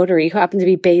remote notary who happened to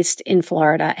be based in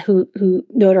Florida who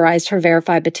notarized her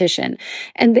verified petition.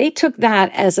 And they took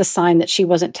that as a sign that she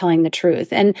wasn't telling the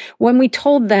truth. And when we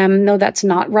told them, no, that's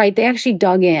not right, they actually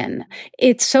dug in.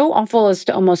 It's so awful as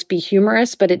to almost be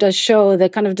humorous, but it does show the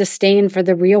kind of disdain for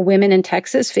the real women in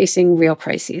Texas facing real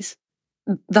crises.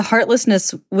 The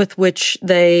heartlessness with which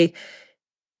they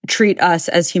treat us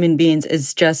as human beings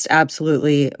is just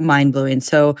absolutely mind-blowing.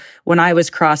 So when I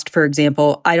was crossed, for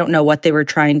example, I don't know what they were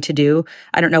trying to do.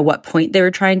 I don't know what point they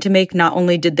were trying to make. Not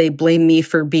only did they blame me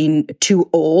for being too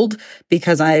old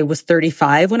because I was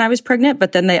 35 when I was pregnant,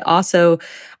 but then they also,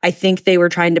 I think they were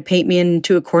trying to paint me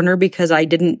into a corner because I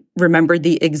didn't remember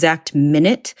the exact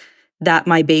minute that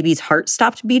my baby's heart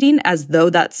stopped beating, as though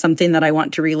that's something that I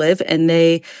want to relive. And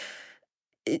they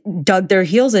dug their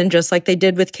heels in, just like they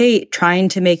did with Kate, trying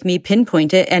to make me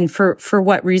pinpoint it. And for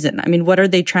what reason? I mean, what are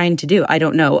they trying to do? I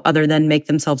don't know, other than make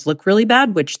themselves look really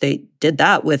bad, which they did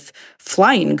that with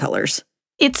flying colors.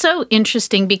 It's so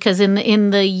interesting because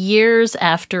in the years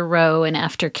after Roe and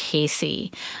after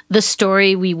Casey, the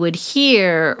story we would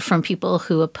hear from people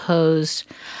who opposed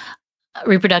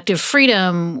reproductive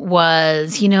freedom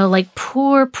was, like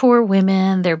poor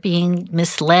women, they're being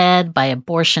misled by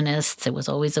abortionists. It was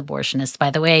always abortionists. By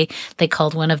the way, they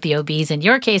called one of the OBs in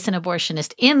your case an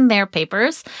abortionist in their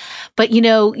papers. But,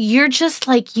 you're just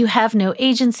like, you have no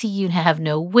agency, you have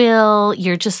no will.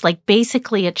 You're just like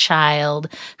basically a child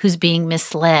who's being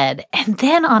misled. And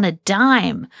then on a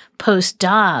dime, post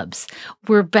Dobbs,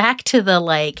 we're back to the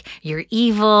you're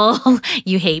evil,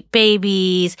 you hate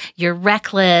babies, you're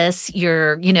reckless,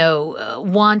 you're,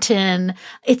 wanton.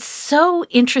 It's so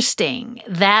interesting,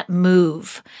 that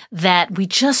move, that we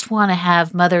just want to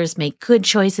have mothers make good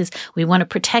choices. We want to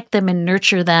protect them and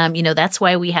nurture them. That's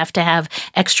why we have to have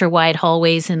extra wide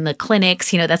hallways in the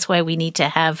clinics. That's why we need to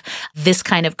have this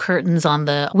kind of curtains on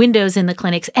the windows in the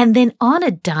clinics. And then on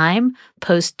a dime,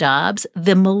 post Dobbs,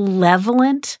 the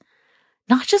malevolent,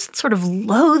 not just sort of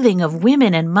loathing of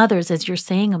women and mothers, as you're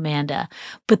saying, Amanda,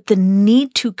 but the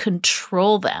need to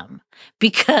control them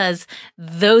because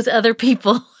those other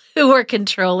people who are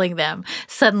controlling them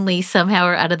suddenly somehow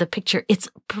are out of the picture. It's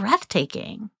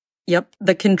breathtaking. Yep.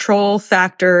 The control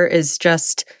factor is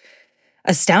just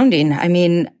astounding. I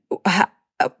mean,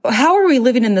 how are we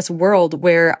living in this world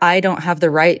where I don't have the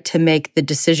right to make the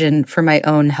decision for my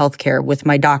own healthcare with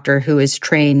my doctor who is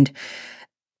trained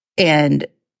and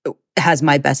has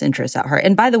my best interests at heart?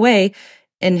 And by the way,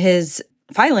 in his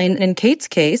filing in Kate's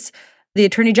case, the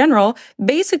Attorney General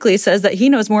basically says that he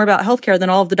knows more about healthcare than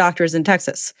all of the doctors in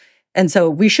Texas. And so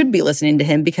we should be listening to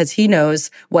him because he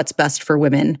knows what's best for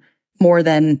women more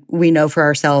than we know for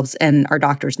ourselves and our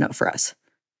doctors know for us.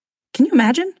 Can you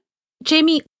imagine?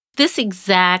 Jamie, this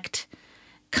exact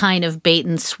kind of bait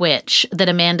and switch that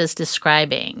Amanda's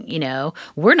describing,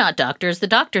 we're not doctors, the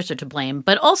doctors are to blame,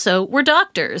 but also we're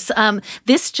doctors.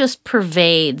 This just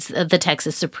pervades the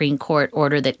Texas Supreme Court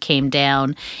order that came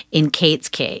down in Kate's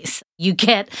case. You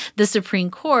get the Supreme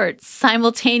Court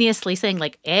simultaneously saying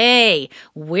hey,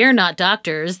 we're not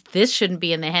doctors. This shouldn't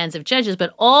be in the hands of judges,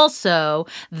 but also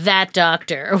that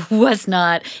doctor was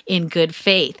not in good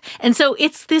faith. And so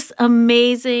it's this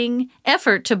amazing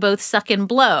effort to both suck and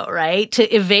blow, right? To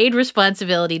evade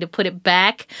responsibility, to put it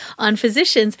back on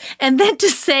physicians, and then to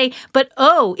say, but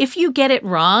if you get it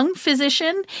wrong,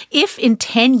 physician, if in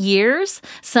 10 years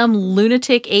some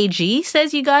lunatic AG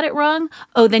says you got it wrong,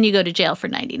 then you go to jail for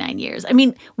 99 years. I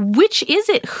mean, which is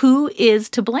it? Who is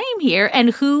to blame here and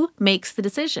who makes the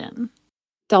decision?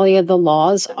 Dahlia, the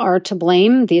laws are to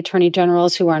blame. The attorney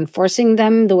generals who are enforcing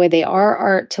them the way they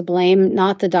are to blame,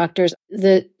 not the doctors.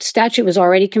 The statute was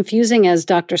already confusing, as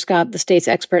Dr. Scott, the state's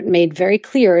expert, made very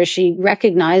clear as she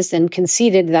recognized and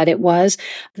conceded that it was.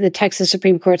 The Texas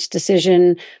Supreme Court's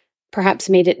decision perhaps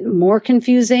made it more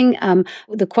confusing.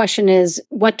 The question is,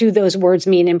 what do those words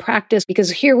mean in practice? Because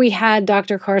here we had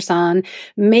Dr. Carson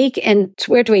make and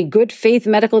swear to a good faith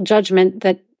medical judgment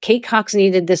that Kate Cox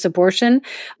needed this abortion.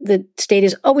 The state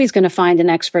is always going to find an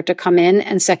expert to come in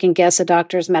and second guess a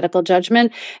doctor's medical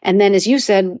judgment. And then, as you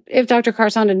said, if Dr.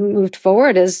 Carson had moved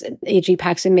forward, as AG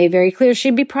Paxton made very clear,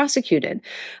 she'd be prosecuted.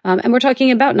 And we're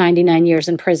talking about 99 years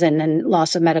in prison and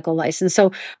loss of medical license.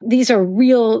 So these are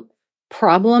real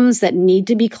problems that need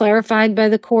to be clarified by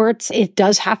the courts. It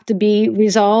does have to be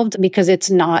resolved because it's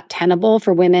not tenable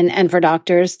for women and for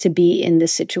doctors to be in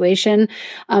this situation.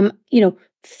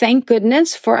 Thank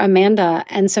goodness for Amanda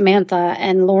and Samantha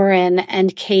and Lauren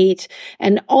and Kate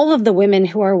and all of the women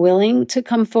who are willing to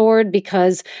come forward,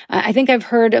 because I think I've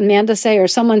heard Amanda say, or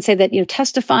someone say, that,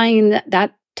 testifying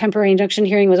that temporary injunction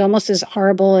hearing was almost as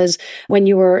horrible as when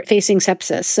you were facing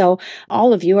sepsis. So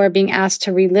all of you are being asked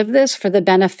to relive this for the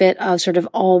benefit of sort of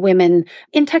all women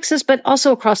in Texas, but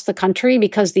also across the country,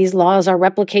 because these laws are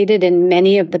replicated in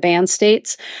many of the banned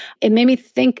states. It made me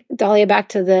think, Dahlia, back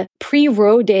to the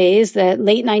pre-Roe days, the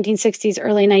late 1960s,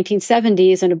 early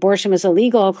 1970s, and abortion was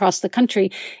illegal across the country.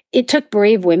 It took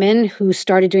brave women who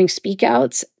started doing speak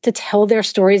outs to tell their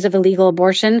stories of illegal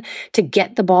abortion to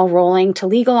get the ball rolling, to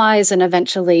legalize. And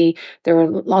eventually there were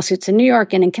lawsuits in New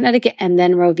York and in Connecticut, and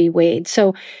then Roe v. Wade.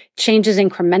 So change is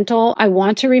incremental. I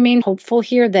want to remain hopeful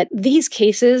here that these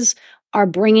cases are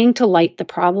bringing to light the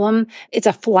problem. It's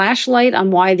a flashlight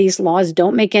on why these laws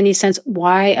don't make any sense,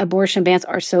 why abortion bans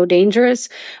are so dangerous.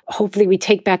 Hopefully we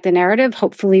take back the narrative.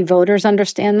 Hopefully voters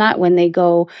understand that when they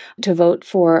go to vote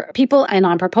for people and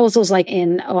on proposals like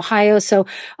in Ohio. So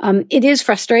it is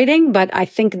frustrating, but I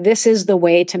think this is the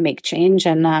way to make change.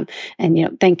 And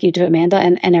thank you to Amanda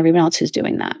and everyone else who's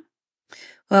doing that.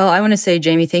 Well, I want to say,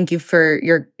 Jamie, thank you for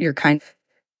your kind.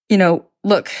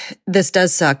 Look, this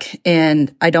does suck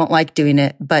and I don't like doing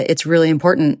it, but it's really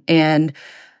important and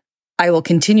I will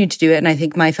continue to do it. And I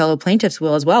think my fellow plaintiffs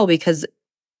will as well, because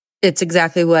it's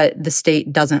exactly what the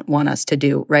state doesn't want us to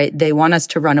do, right? They want us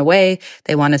to run away.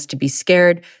 They want us to be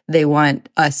scared. They want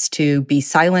us to be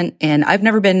silent. And I've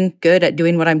never been good at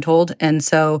doing what I'm told. And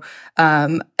so,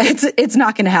 it's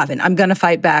not going to happen. I'm going to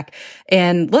fight back.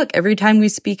 And look, every time we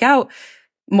speak out,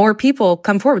 more people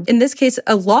come forward. In this case,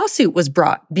 a lawsuit was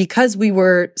brought because we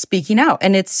were speaking out.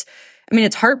 And it's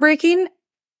heartbreaking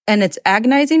and it's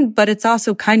agonizing, but it's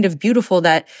also kind of beautiful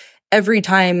that every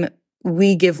time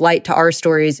we give light to our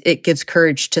stories, it gives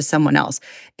courage to someone else.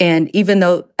 And even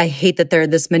though I hate that there are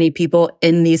this many people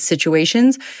in these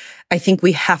situations, I think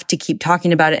we have to keep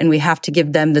talking about it and we have to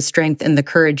give them the strength and the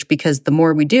courage, because the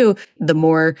more we do, the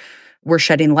more we're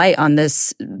shedding light on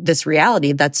this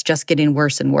reality that's just getting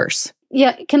worse and worse.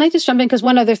 Yeah, can I just jump in? Because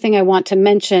one other thing I want to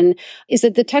mention is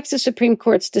that the Texas Supreme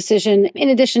Court's decision, in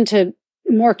addition to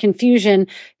more confusion,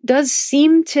 does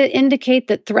seem to indicate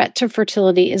that threat to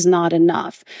fertility is not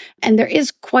enough. And there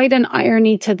is quite an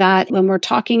irony to that when we're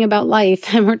talking about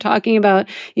life and we're talking about,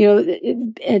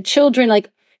 children. Like,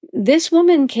 this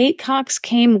woman, Kate Cox,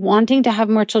 came wanting to have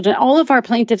more children. All of our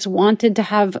plaintiffs wanted to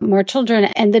have more children.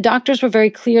 And the doctors were very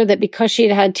clear that because she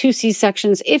had had 2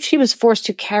 C-sections, if she was forced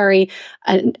to carry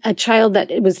a child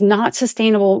that it was not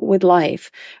sustainable with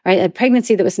life, right? A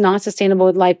pregnancy that was not sustainable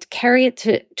with life, to carry it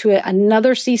to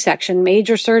another C-section,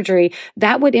 major surgery,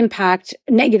 that would impact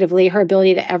negatively her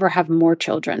ability to ever have more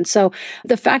children. So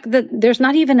the fact that there's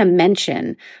not even a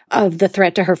mention of the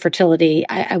threat to her fertility,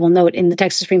 I will note in the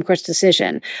Texas Supreme Court's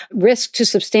decision, risk to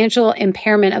substantial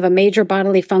impairment of a major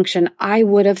bodily function, I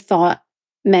would have thought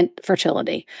meant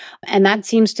fertility. And that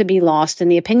seems to be lost in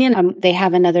the opinion. They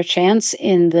have another chance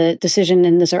in the decision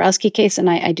in the Zarowski case, and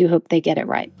I do hope they get it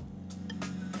right.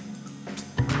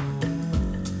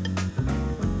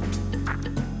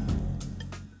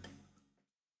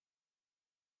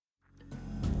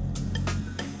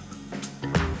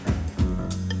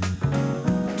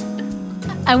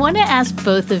 I want to ask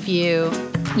both of you,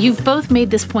 you've both made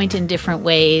this point in different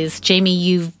ways. Jamie,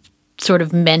 you've sort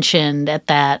of mentioned at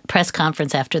that press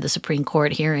conference after the Supreme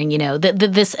Court hearing,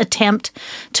 this attempt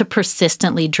to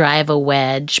persistently drive a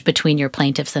wedge between your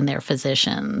plaintiffs and their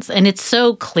physicians. And it's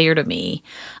so clear to me,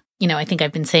 I think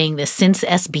I've been saying this since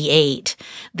SB 8,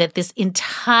 that this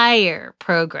entire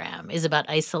program is about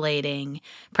isolating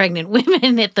pregnant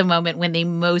women at the moment when they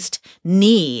most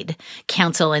need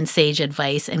counsel and sage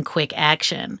advice and quick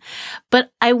action.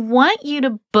 But I want you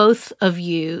to, both of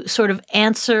you, sort of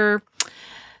answer,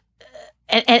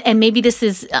 and maybe this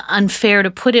is unfair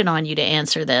to put it on you to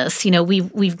answer this.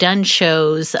 We've done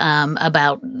shows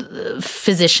about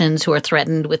physicians who are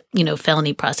threatened with,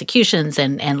 felony prosecutions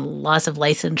and loss of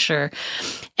licensure.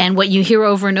 And what you hear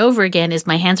over and over again is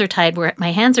my hands are tied,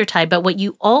 my hands are tied. But what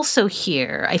you also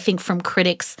hear, I think, from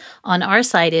critics on our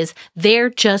side is they're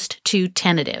just too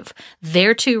tentative.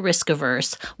 They're too risk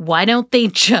averse. Why don't they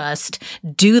just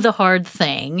do the hard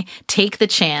thing, take the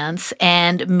chance,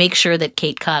 and make sure that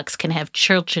Kate Cox can have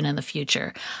children in the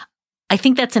future? I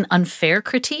think that's an unfair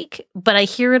critique, but I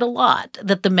hear it a lot,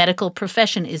 that the medical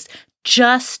profession is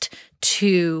just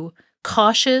too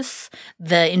cautious.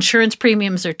 The insurance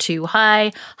premiums are too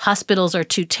high. Hospitals are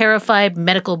too terrified.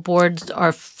 Medical boards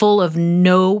are full of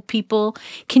no people.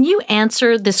 Can you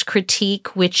answer this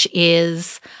critique, which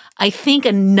is, I think,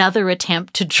 another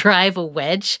attempt to drive a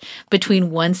wedge between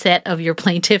one set of your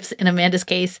plaintiffs in Amanda's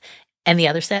case and the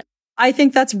other set? I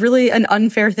think that's really an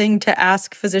unfair thing to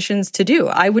ask physicians to do.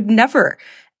 I would never,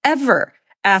 ever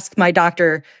ask my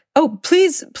doctor, oh,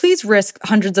 please risk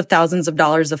hundreds of thousands of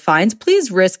dollars of fines.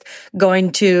 Please risk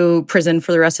going to prison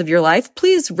for the rest of your life.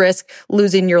 Please risk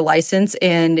losing your license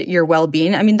and your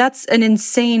well-being. I mean, that's an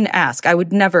insane ask. I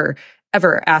would never,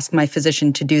 ever ask my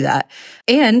physician to do that.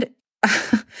 And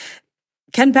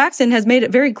Ken Paxton has made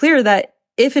it very clear that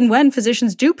if and when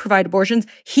physicians do provide abortions,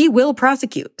 he will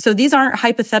prosecute. So these aren't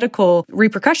hypothetical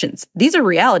repercussions. These are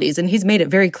realities, and he's made it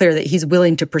very clear that he's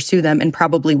willing to pursue them and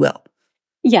probably will.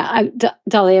 Yeah,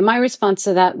 Dahlia, my response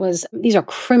to that was, these are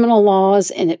criminal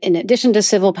laws. In addition to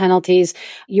civil penalties,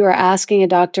 you are asking a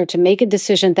doctor to make a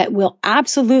decision that will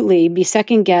absolutely be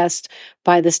second-guessed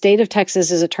by the state of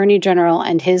Texas's attorney general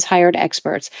and his hired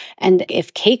experts. And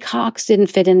if Kate Cox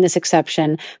didn't fit in this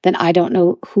exception, then I don't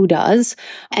know who does.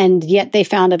 And yet they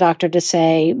found a doctor to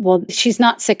say, well, she's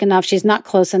not sick enough. She's not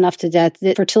close enough to death.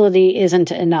 The fertility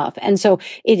isn't enough. And so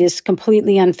it is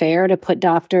completely unfair to put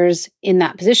doctors in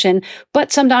that position.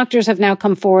 But some doctors have now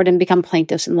come forward and become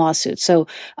plaintiffs in lawsuits. So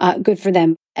good for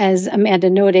them. as Amanda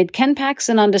noted, Ken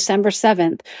Paxton on December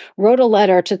 7th wrote a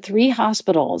letter to 3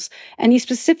 hospitals, and he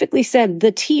specifically said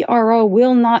the TRO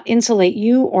will not insulate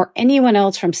you or anyone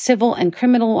else from civil and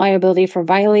criminal liability for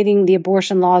violating the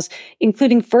abortion laws,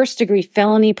 including first-degree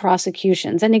felony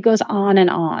prosecutions. And it goes on and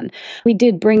on. We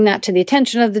did bring that to the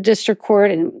attention of the district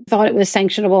court and thought it was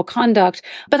sanctionable conduct.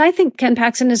 But I think Ken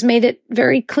Paxton has made it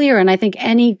very clear, and I think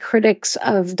any critics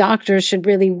of doctors should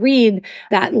really read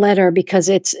that letter because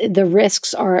the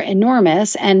risks are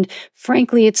enormous. And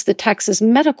frankly, it's the Texas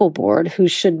Medical Board who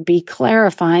should be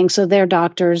clarifying so their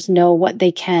doctors know what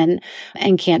they can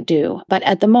and can't do. But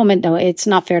at the moment, no, it's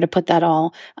not fair to put that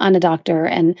all on a doctor.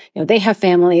 And they have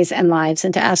families and lives,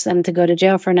 and to ask them to go to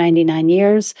jail for 99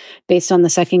 years based on the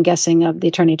second guessing of the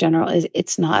Attorney General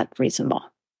it's not reasonable.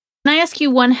 Can I ask you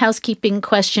one housekeeping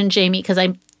question, Jamie? Because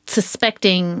I'm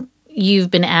suspecting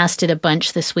you've been asked it a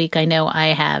bunch this week. I know I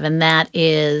have. And that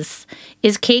is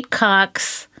Kate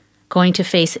Cox going to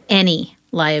face any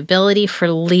liability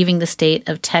for leaving the state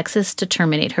of Texas to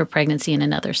terminate her pregnancy in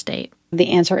another state?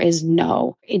 The answer is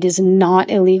no. It is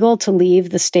not illegal to leave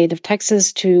the state of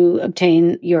Texas to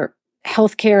obtain your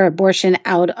healthcare abortion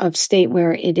out of state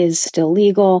where it is still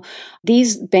legal.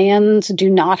 These bans do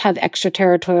not have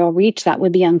extraterritorial reach. That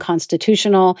would be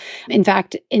unconstitutional. In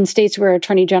fact, in states where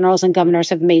attorney generals and governors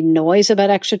have made noise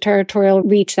about extraterritorial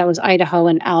reach, that was Idaho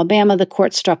and Alabama, the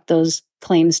court struck those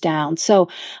claims down. So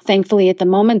thankfully, at the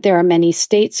moment, there are many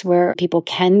states where people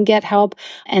can get help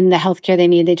and the healthcare they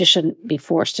need. They just shouldn't be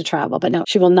forced to travel. But no,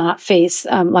 she will not face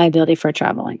liability for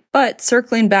traveling. But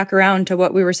circling back around to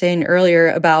what we were saying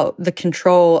earlier about the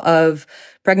control of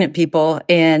pregnant people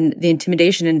and the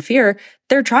intimidation and fear,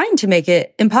 they're trying to make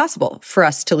it impossible for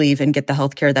us to leave and get the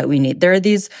healthcare that we need. There are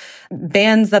these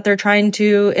bans that they're trying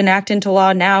to enact into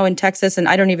law now in Texas. And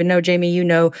I don't even know, Jamie, you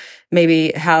know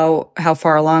maybe how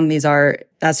far along these are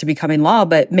as to becoming law,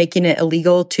 but making it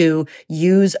illegal to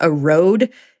use a road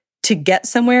to get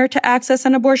somewhere to access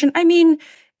an abortion. I mean,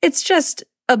 it's just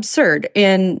absurd.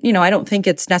 And, I don't think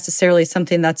it's necessarily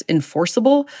something that's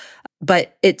enforceable,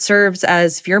 but it serves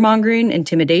as fear-mongering,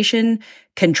 intimidation,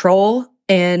 control,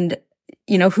 and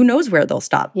who knows where they'll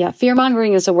stop. Yeah,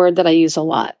 fear-mongering is a word that I use a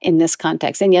lot in this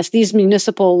context. And yes, these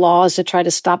municipal laws to try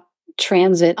to stop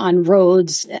transit on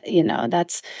roads,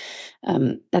 that's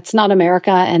not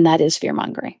America, and that is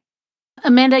fear-mongering.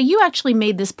 Amanda, you actually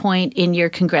made this point in your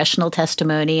congressional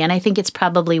testimony, and I think it's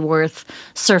probably worth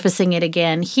surfacing it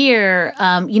again here.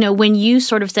 When you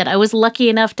sort of said, I was lucky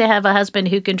enough to have a husband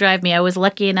who can drive me, I was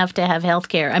lucky enough to have health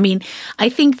care. I mean, I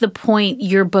think the point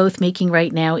you're both making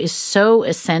right now is so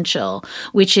essential,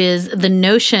 which is the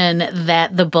notion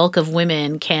that the bulk of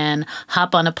women can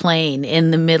hop on a plane in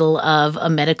the middle of a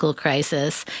medical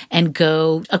crisis and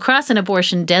go across an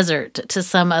abortion desert to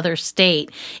some other state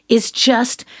is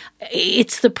just...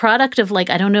 It's the product of I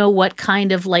don't know what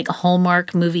kind of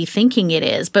Hallmark movie thinking it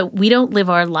is, but we don't live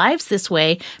our lives this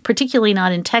way, particularly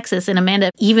not in Texas. And Amanda,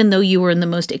 even though you were in the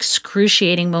most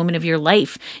excruciating moment of your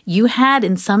life, you had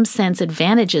in some sense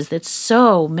advantages that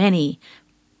so many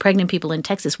pregnant people in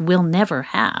Texas will never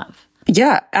have.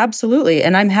 Yeah, absolutely.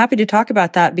 And I'm happy to talk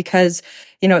about that because,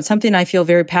 it's something I feel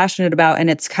very passionate about.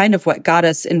 And it's kind of what got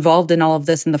us involved in all of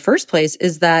this in the first place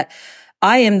is that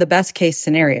I am the best case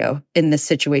scenario in this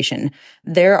situation.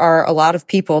 There are a lot of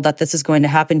people that this is going to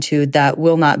happen to that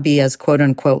will not be as quote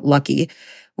unquote lucky,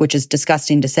 which is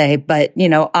disgusting to say. But,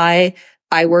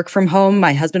 I work from home.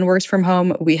 My husband works from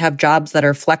home. We have jobs that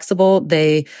are flexible.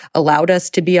 They allowed us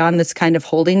to be on this kind of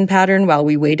holding pattern while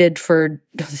we waited for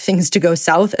things to go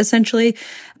south, essentially.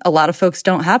 A lot of folks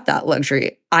don't have that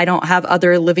luxury. I don't have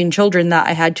other living children that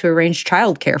I had to arrange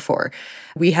childcare for.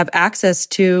 We have access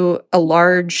to a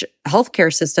large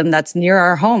healthcare system that's near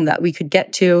our home that we could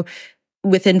get to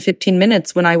within 15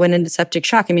 minutes when I went into septic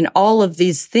shock. I mean, all of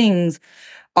these things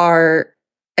are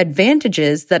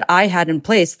advantages that I had in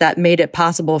place that made it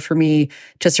possible for me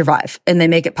to survive. And they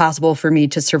make it possible for me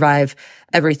to survive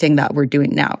everything that we're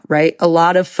doing now, right? A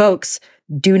lot of folks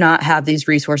do not have these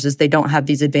resources. They don't have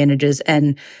these advantages.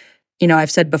 And,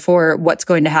 I've said before, what's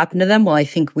going to happen to them? Well, I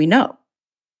think we know.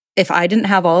 If I didn't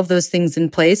have all of those things in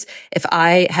place, if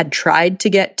I had tried to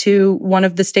get to one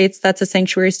of the states that's a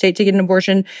sanctuary state to get an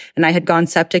abortion, and I had gone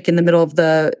septic in the middle of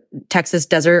the Texas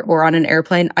desert or on an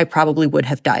airplane, I probably would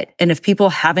have died. And if people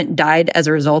haven't died as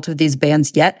a result of these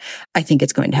bans yet, I think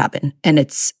it's going to happen. And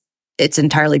it's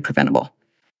entirely preventable.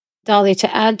 Dolly,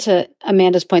 to add to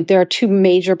Amanda's point, there are two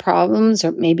major problems,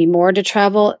 or maybe more, to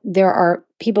travel. There are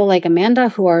people like Amanda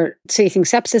who are facing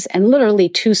sepsis and literally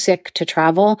too sick to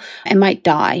travel and might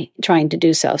die trying to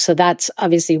do so. So that's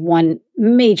obviously one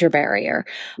major barrier.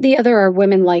 The other are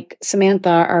women like Samantha,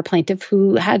 our plaintiff,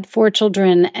 who had 4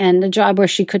 children and a job where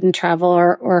she couldn't travel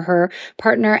or her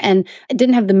partner and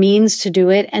didn't have the means to do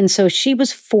it. And so she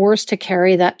was forced to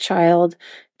carry that child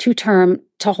to term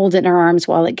to hold it in her arms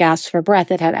while it gasped for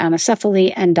breath. It had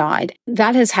anencephaly and died.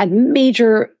 That has had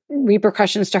major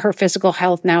repercussions to her physical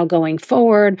health now going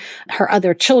forward. Her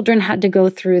other children had to go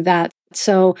through that.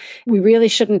 So we really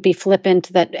shouldn't be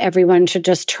flippant that everyone should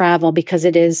just travel because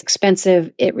it is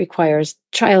expensive. It requires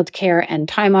childcare and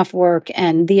time off work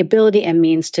and the ability and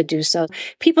means to do so.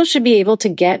 People should be able to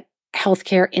get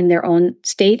healthcare in their own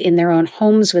state, in their own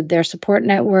homes with their support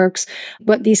networks.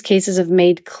 What these cases have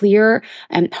made clear,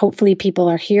 and hopefully people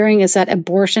are hearing, is that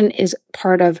abortion is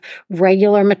part of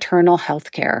regular maternal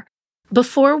healthcare.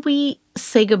 Before we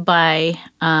say goodbye,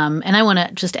 and I want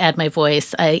to just add my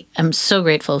voice, I am so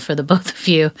grateful for the both of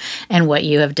you and what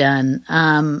you have done.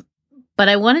 But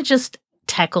I want to just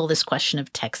tackle this question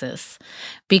of Texas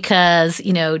because,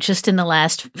 just in the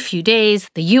last few days,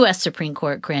 the U.S. Supreme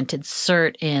Court granted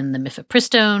cert in the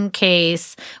mifepristone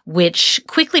case, which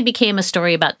quickly became a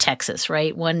story about Texas,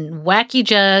 right? One wacky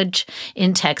judge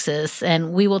in Texas,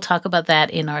 and we will talk about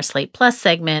that in our Slate Plus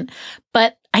segment.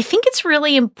 But I think it's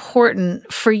really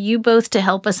important for you both to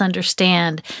help us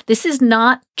understand this is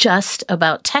not just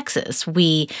about Texas.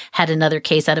 We had another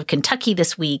case out of Kentucky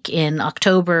this week. In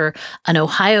October, an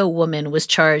Ohio woman was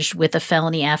charged with a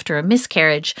felony after a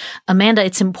miscarriage. Amanda,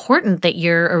 it's important that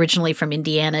you're originally from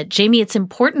Indiana. Jamie, it's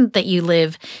important that you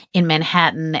live in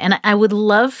Manhattan. And I would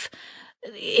love,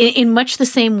 in much the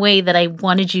same way that I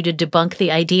wanted you to debunk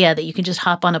the idea that you can just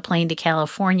hop on a plane to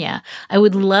California, I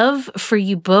would love for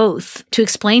you both to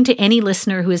explain to any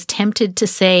listener who is tempted to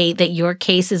say that your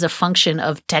case is a function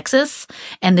of Texas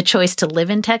and the choice to live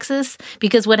in Texas,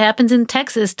 because what happens in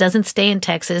Texas doesn't stay in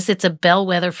Texas. It's a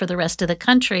bellwether for the rest of the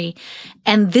country.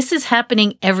 And this is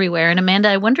happening everywhere. And Amanda,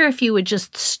 I wonder if you would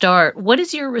just start. What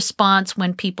is your response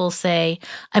when people say,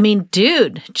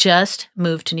 dude, just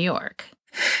move to New York?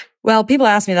 Well, people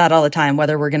ask me that all the time,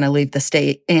 whether we're going to leave the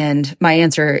state. And my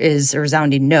answer is a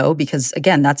resounding no, because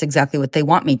again, that's exactly what they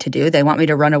want me to do. They want me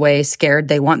to run away scared.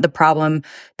 They want the problem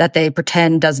that they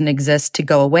pretend doesn't exist to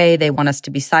go away. They want us to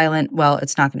be silent. Well,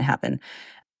 it's not going to happen.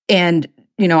 And,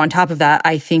 on top of that,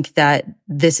 I think that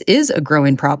this is a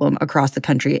growing problem across the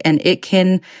country and it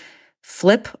can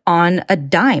flip on a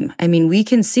dime. We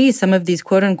can see some of these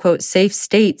quote unquote safe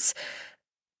states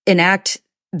enact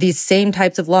these same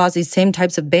types of laws, these same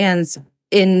types of bans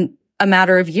in a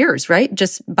matter of years, right?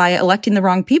 Just by electing the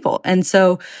wrong people. And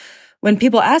so when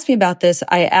people ask me about this,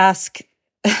 I ask,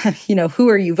 who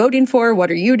are you voting for? What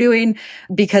are you doing?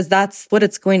 Because that's what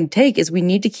it's going to take is we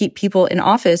need to keep people in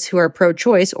office who are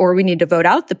pro-choice, or we need to vote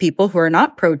out the people who are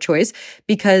not pro-choice,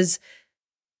 because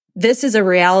this is a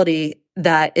reality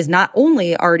that is not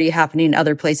only already happening in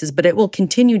other places, but it will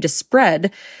continue to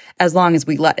spread as long as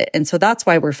we let it. And so that's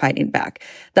why we're fighting back.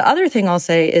 The other thing I'll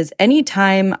say is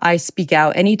anytime I speak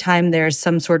out, anytime there's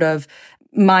some sort of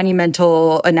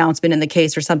monumental announcement in the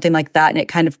case or something like that, and it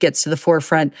kind of gets to the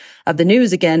forefront of the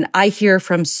news again, I hear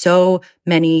from so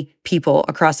many people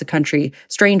across the country,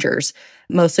 strangers,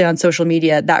 mostly on social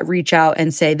media, that reach out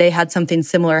and say they had something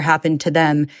similar happen to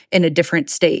them in a different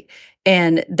state.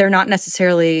 And they're not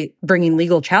necessarily bringing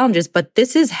legal challenges, but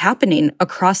this is happening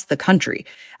across the country.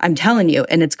 I'm telling you,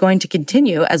 and it's going to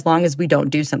continue as long as we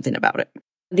don't do something about it.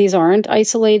 These aren't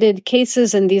isolated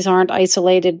cases, and these aren't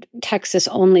isolated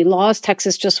Texas-only laws.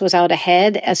 Texas just was out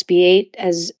ahead. SB 8,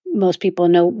 as most people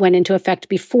know, went into effect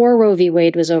before Roe v.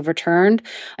 Wade was overturned,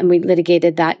 and we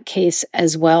litigated that case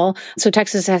as well. So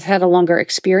Texas has had a longer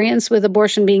experience with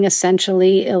abortion being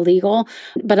essentially illegal,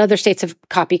 but other states have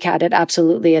copycatted,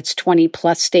 absolutely. It's 20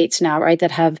 plus states now, right,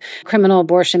 that have criminal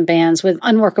abortion bans with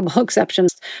unworkable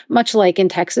exceptions, much like in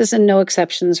Texas, and no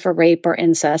exceptions for rape or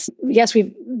incest. Yes,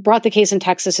 we've brought the case in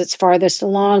Texas, it's farthest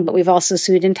along, but we've also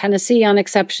sued in Tennessee on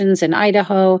exceptions, in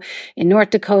Idaho, in North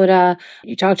Dakota.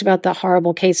 You talked about the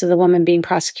horrible case of the woman being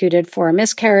prosecuted for a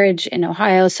miscarriage in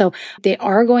Ohio. So they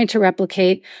are going to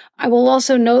replicate. I will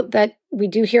also note that we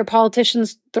do hear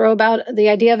politicians throw about the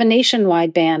idea of a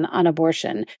nationwide ban on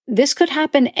abortion. This could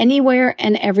happen anywhere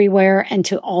and everywhere and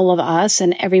to all of us.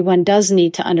 And everyone does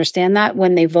need to understand that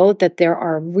when they vote, that there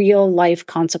are real life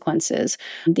consequences.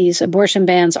 These abortion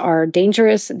bans are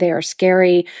dangerous. They are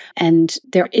scary. And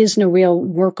there is no real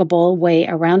workable way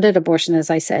around it. Abortion, as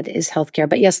I said, is healthcare.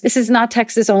 But yes, this is not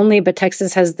Texas only, but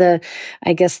Texas has the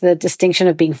distinction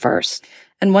of being first.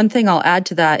 And one thing I'll add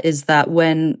to that is that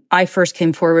when I first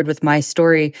came forward with my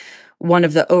story, one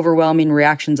of the overwhelming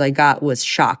reactions I got was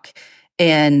shock.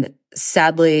 And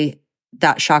sadly,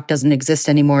 that shock doesn't exist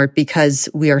anymore because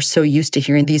we are so used to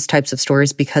hearing these types of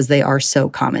stories because they are so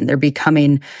common. They're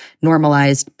becoming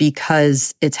normalized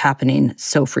because it's happening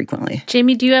so frequently.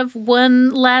 Jamie, do you have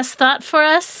one last thought for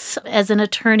us as an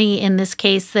attorney in this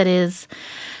case that is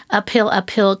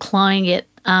uphill, clawing it,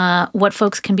 what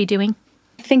folks can be doing?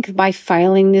 I think by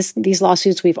filing these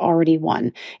lawsuits, we've already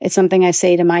won. It's something I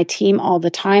say to my team all the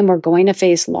time. We're going to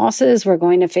face losses. We're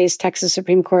going to face Texas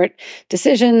Supreme Court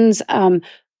decisions.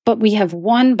 But we have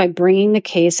won by bringing the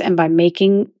case and by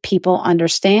making people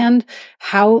understand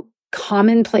how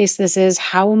commonplace this is,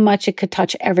 how much it could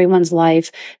touch everyone's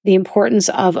life, the importance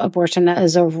of abortion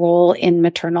as a role in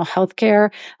maternal health care,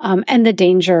 and the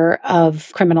danger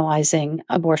of criminalizing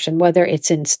abortion, whether it's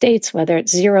in states, whether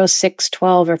it's 0, 6,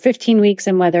 12, or 15 weeks,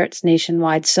 and whether it's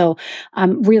nationwide. So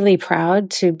I'm really proud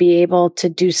to be able to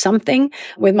do something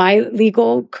with my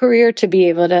legal career to be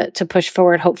able to push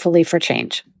forward, hopefully, for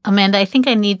change. Amanda, I think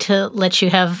I need to let you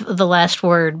have the last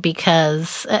word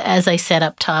because, as I said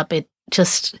up top, it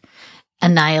just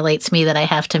annihilates me that I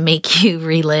have to make you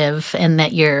relive and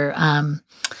that your,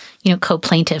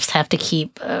 co-plaintiffs have to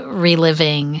keep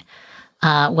reliving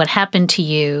what happened to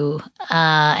you.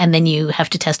 And then you have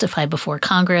to testify before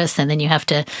Congress, and then you have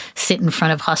to sit in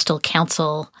front of hostile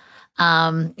counsel.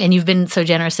 And you've been so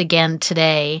generous again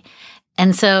today.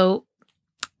 And so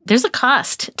there's a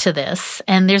cost to this,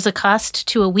 and there's a cost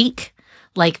to a week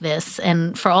like this.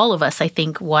 And for all of us, I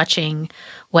think, watching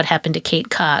what happened to Kate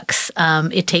Cox,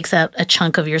 it takes out a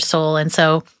chunk of your soul. And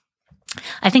so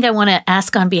I think I want to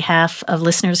ask on behalf of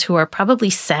listeners who are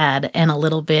probably sad and a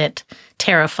little bit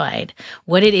terrified,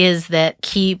 what it is that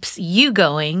keeps you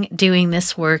going, doing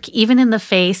this work, even in the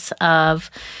face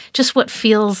of just what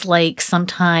feels like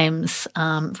sometimes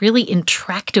really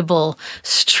intractable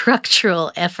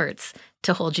structural efforts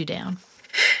to hold you down.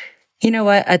 You know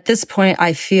what? At this point,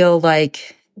 I feel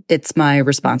like it's my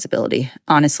responsibility,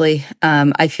 honestly.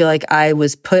 I feel like I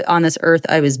was put on this earth.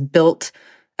 I was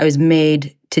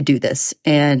made to do this.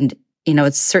 And,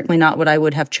 it's certainly not what I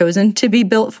would have chosen to be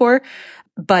built for,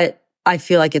 but I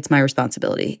feel like it's my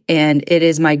responsibility. And it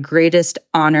is my greatest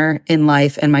honor in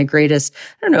life and my greatest,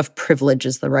 I don't know if privilege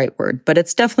is the right word, but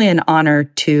it's definitely an honor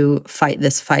to fight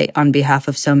this fight on behalf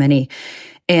of so many.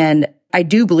 And I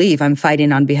do believe I'm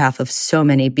fighting on behalf of so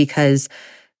many because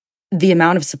the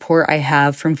amount of support I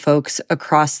have from folks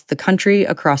across the country,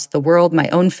 across the world, my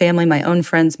own family, my own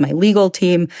friends, my legal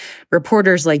team,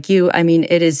 reporters like you,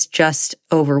 it is just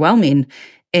overwhelming.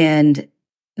 And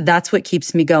that's what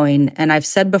keeps me going. And I've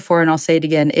said before, and I'll say it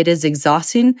again, it is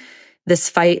exhausting. This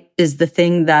fight is the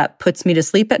thing that puts me to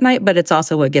sleep at night, but it's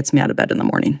also what gets me out of bed in the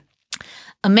morning.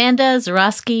 Amanda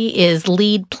Zarowski is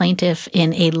lead plaintiff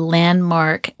in a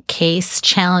landmark case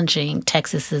challenging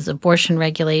Texas's abortion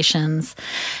regulations.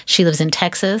 She lives in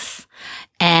Texas.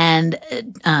 And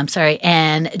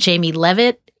Jamie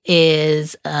Levitt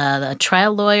is a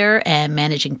trial lawyer and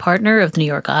managing partner of the New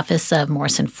York office of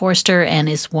Morrison Forster and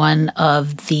is one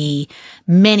of the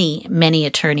many, many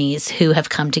attorneys who have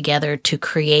come together to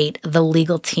create the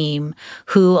legal team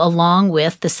who, along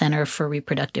with the Center for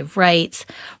Reproductive Rights,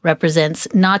 represents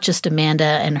not just Amanda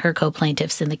and her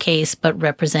co-plaintiffs in the case, but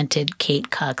represented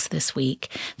Kate Cox this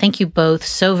week. Thank you both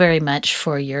so very much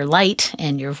for your light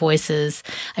and your voices.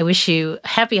 I wish you a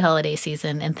happy holiday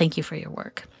season, and thank you for your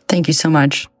work. Thank you so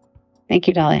much. Thank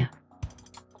you, Dahlia.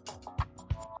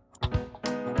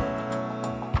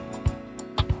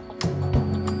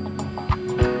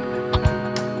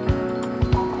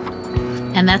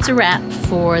 And that's a wrap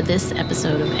for this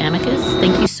episode of Amicus.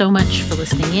 Thank you so much for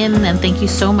listening in, and thank you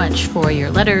so much for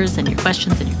your letters and your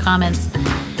questions and your comments.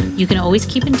 You can always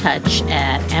keep in touch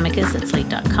at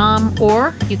amicus@slate.com,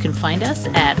 or you can find us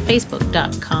at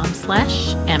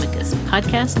facebook.com/Amicus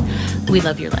Podcast. We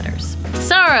love your letters.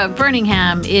 Sarah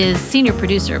Birmingham is senior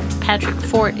producer. Patrick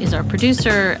Fort is our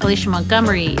producer. Alicia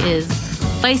Montgomery is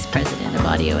vice president of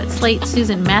audio at Slate.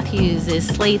 Susan Matthews is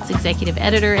Slate's executive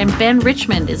editor. And Ben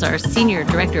Richmond is our senior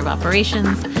director of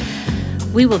operations.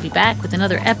 We will be back with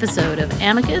another episode of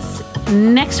Amicus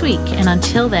next week. And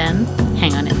until then,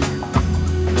 hang on in there.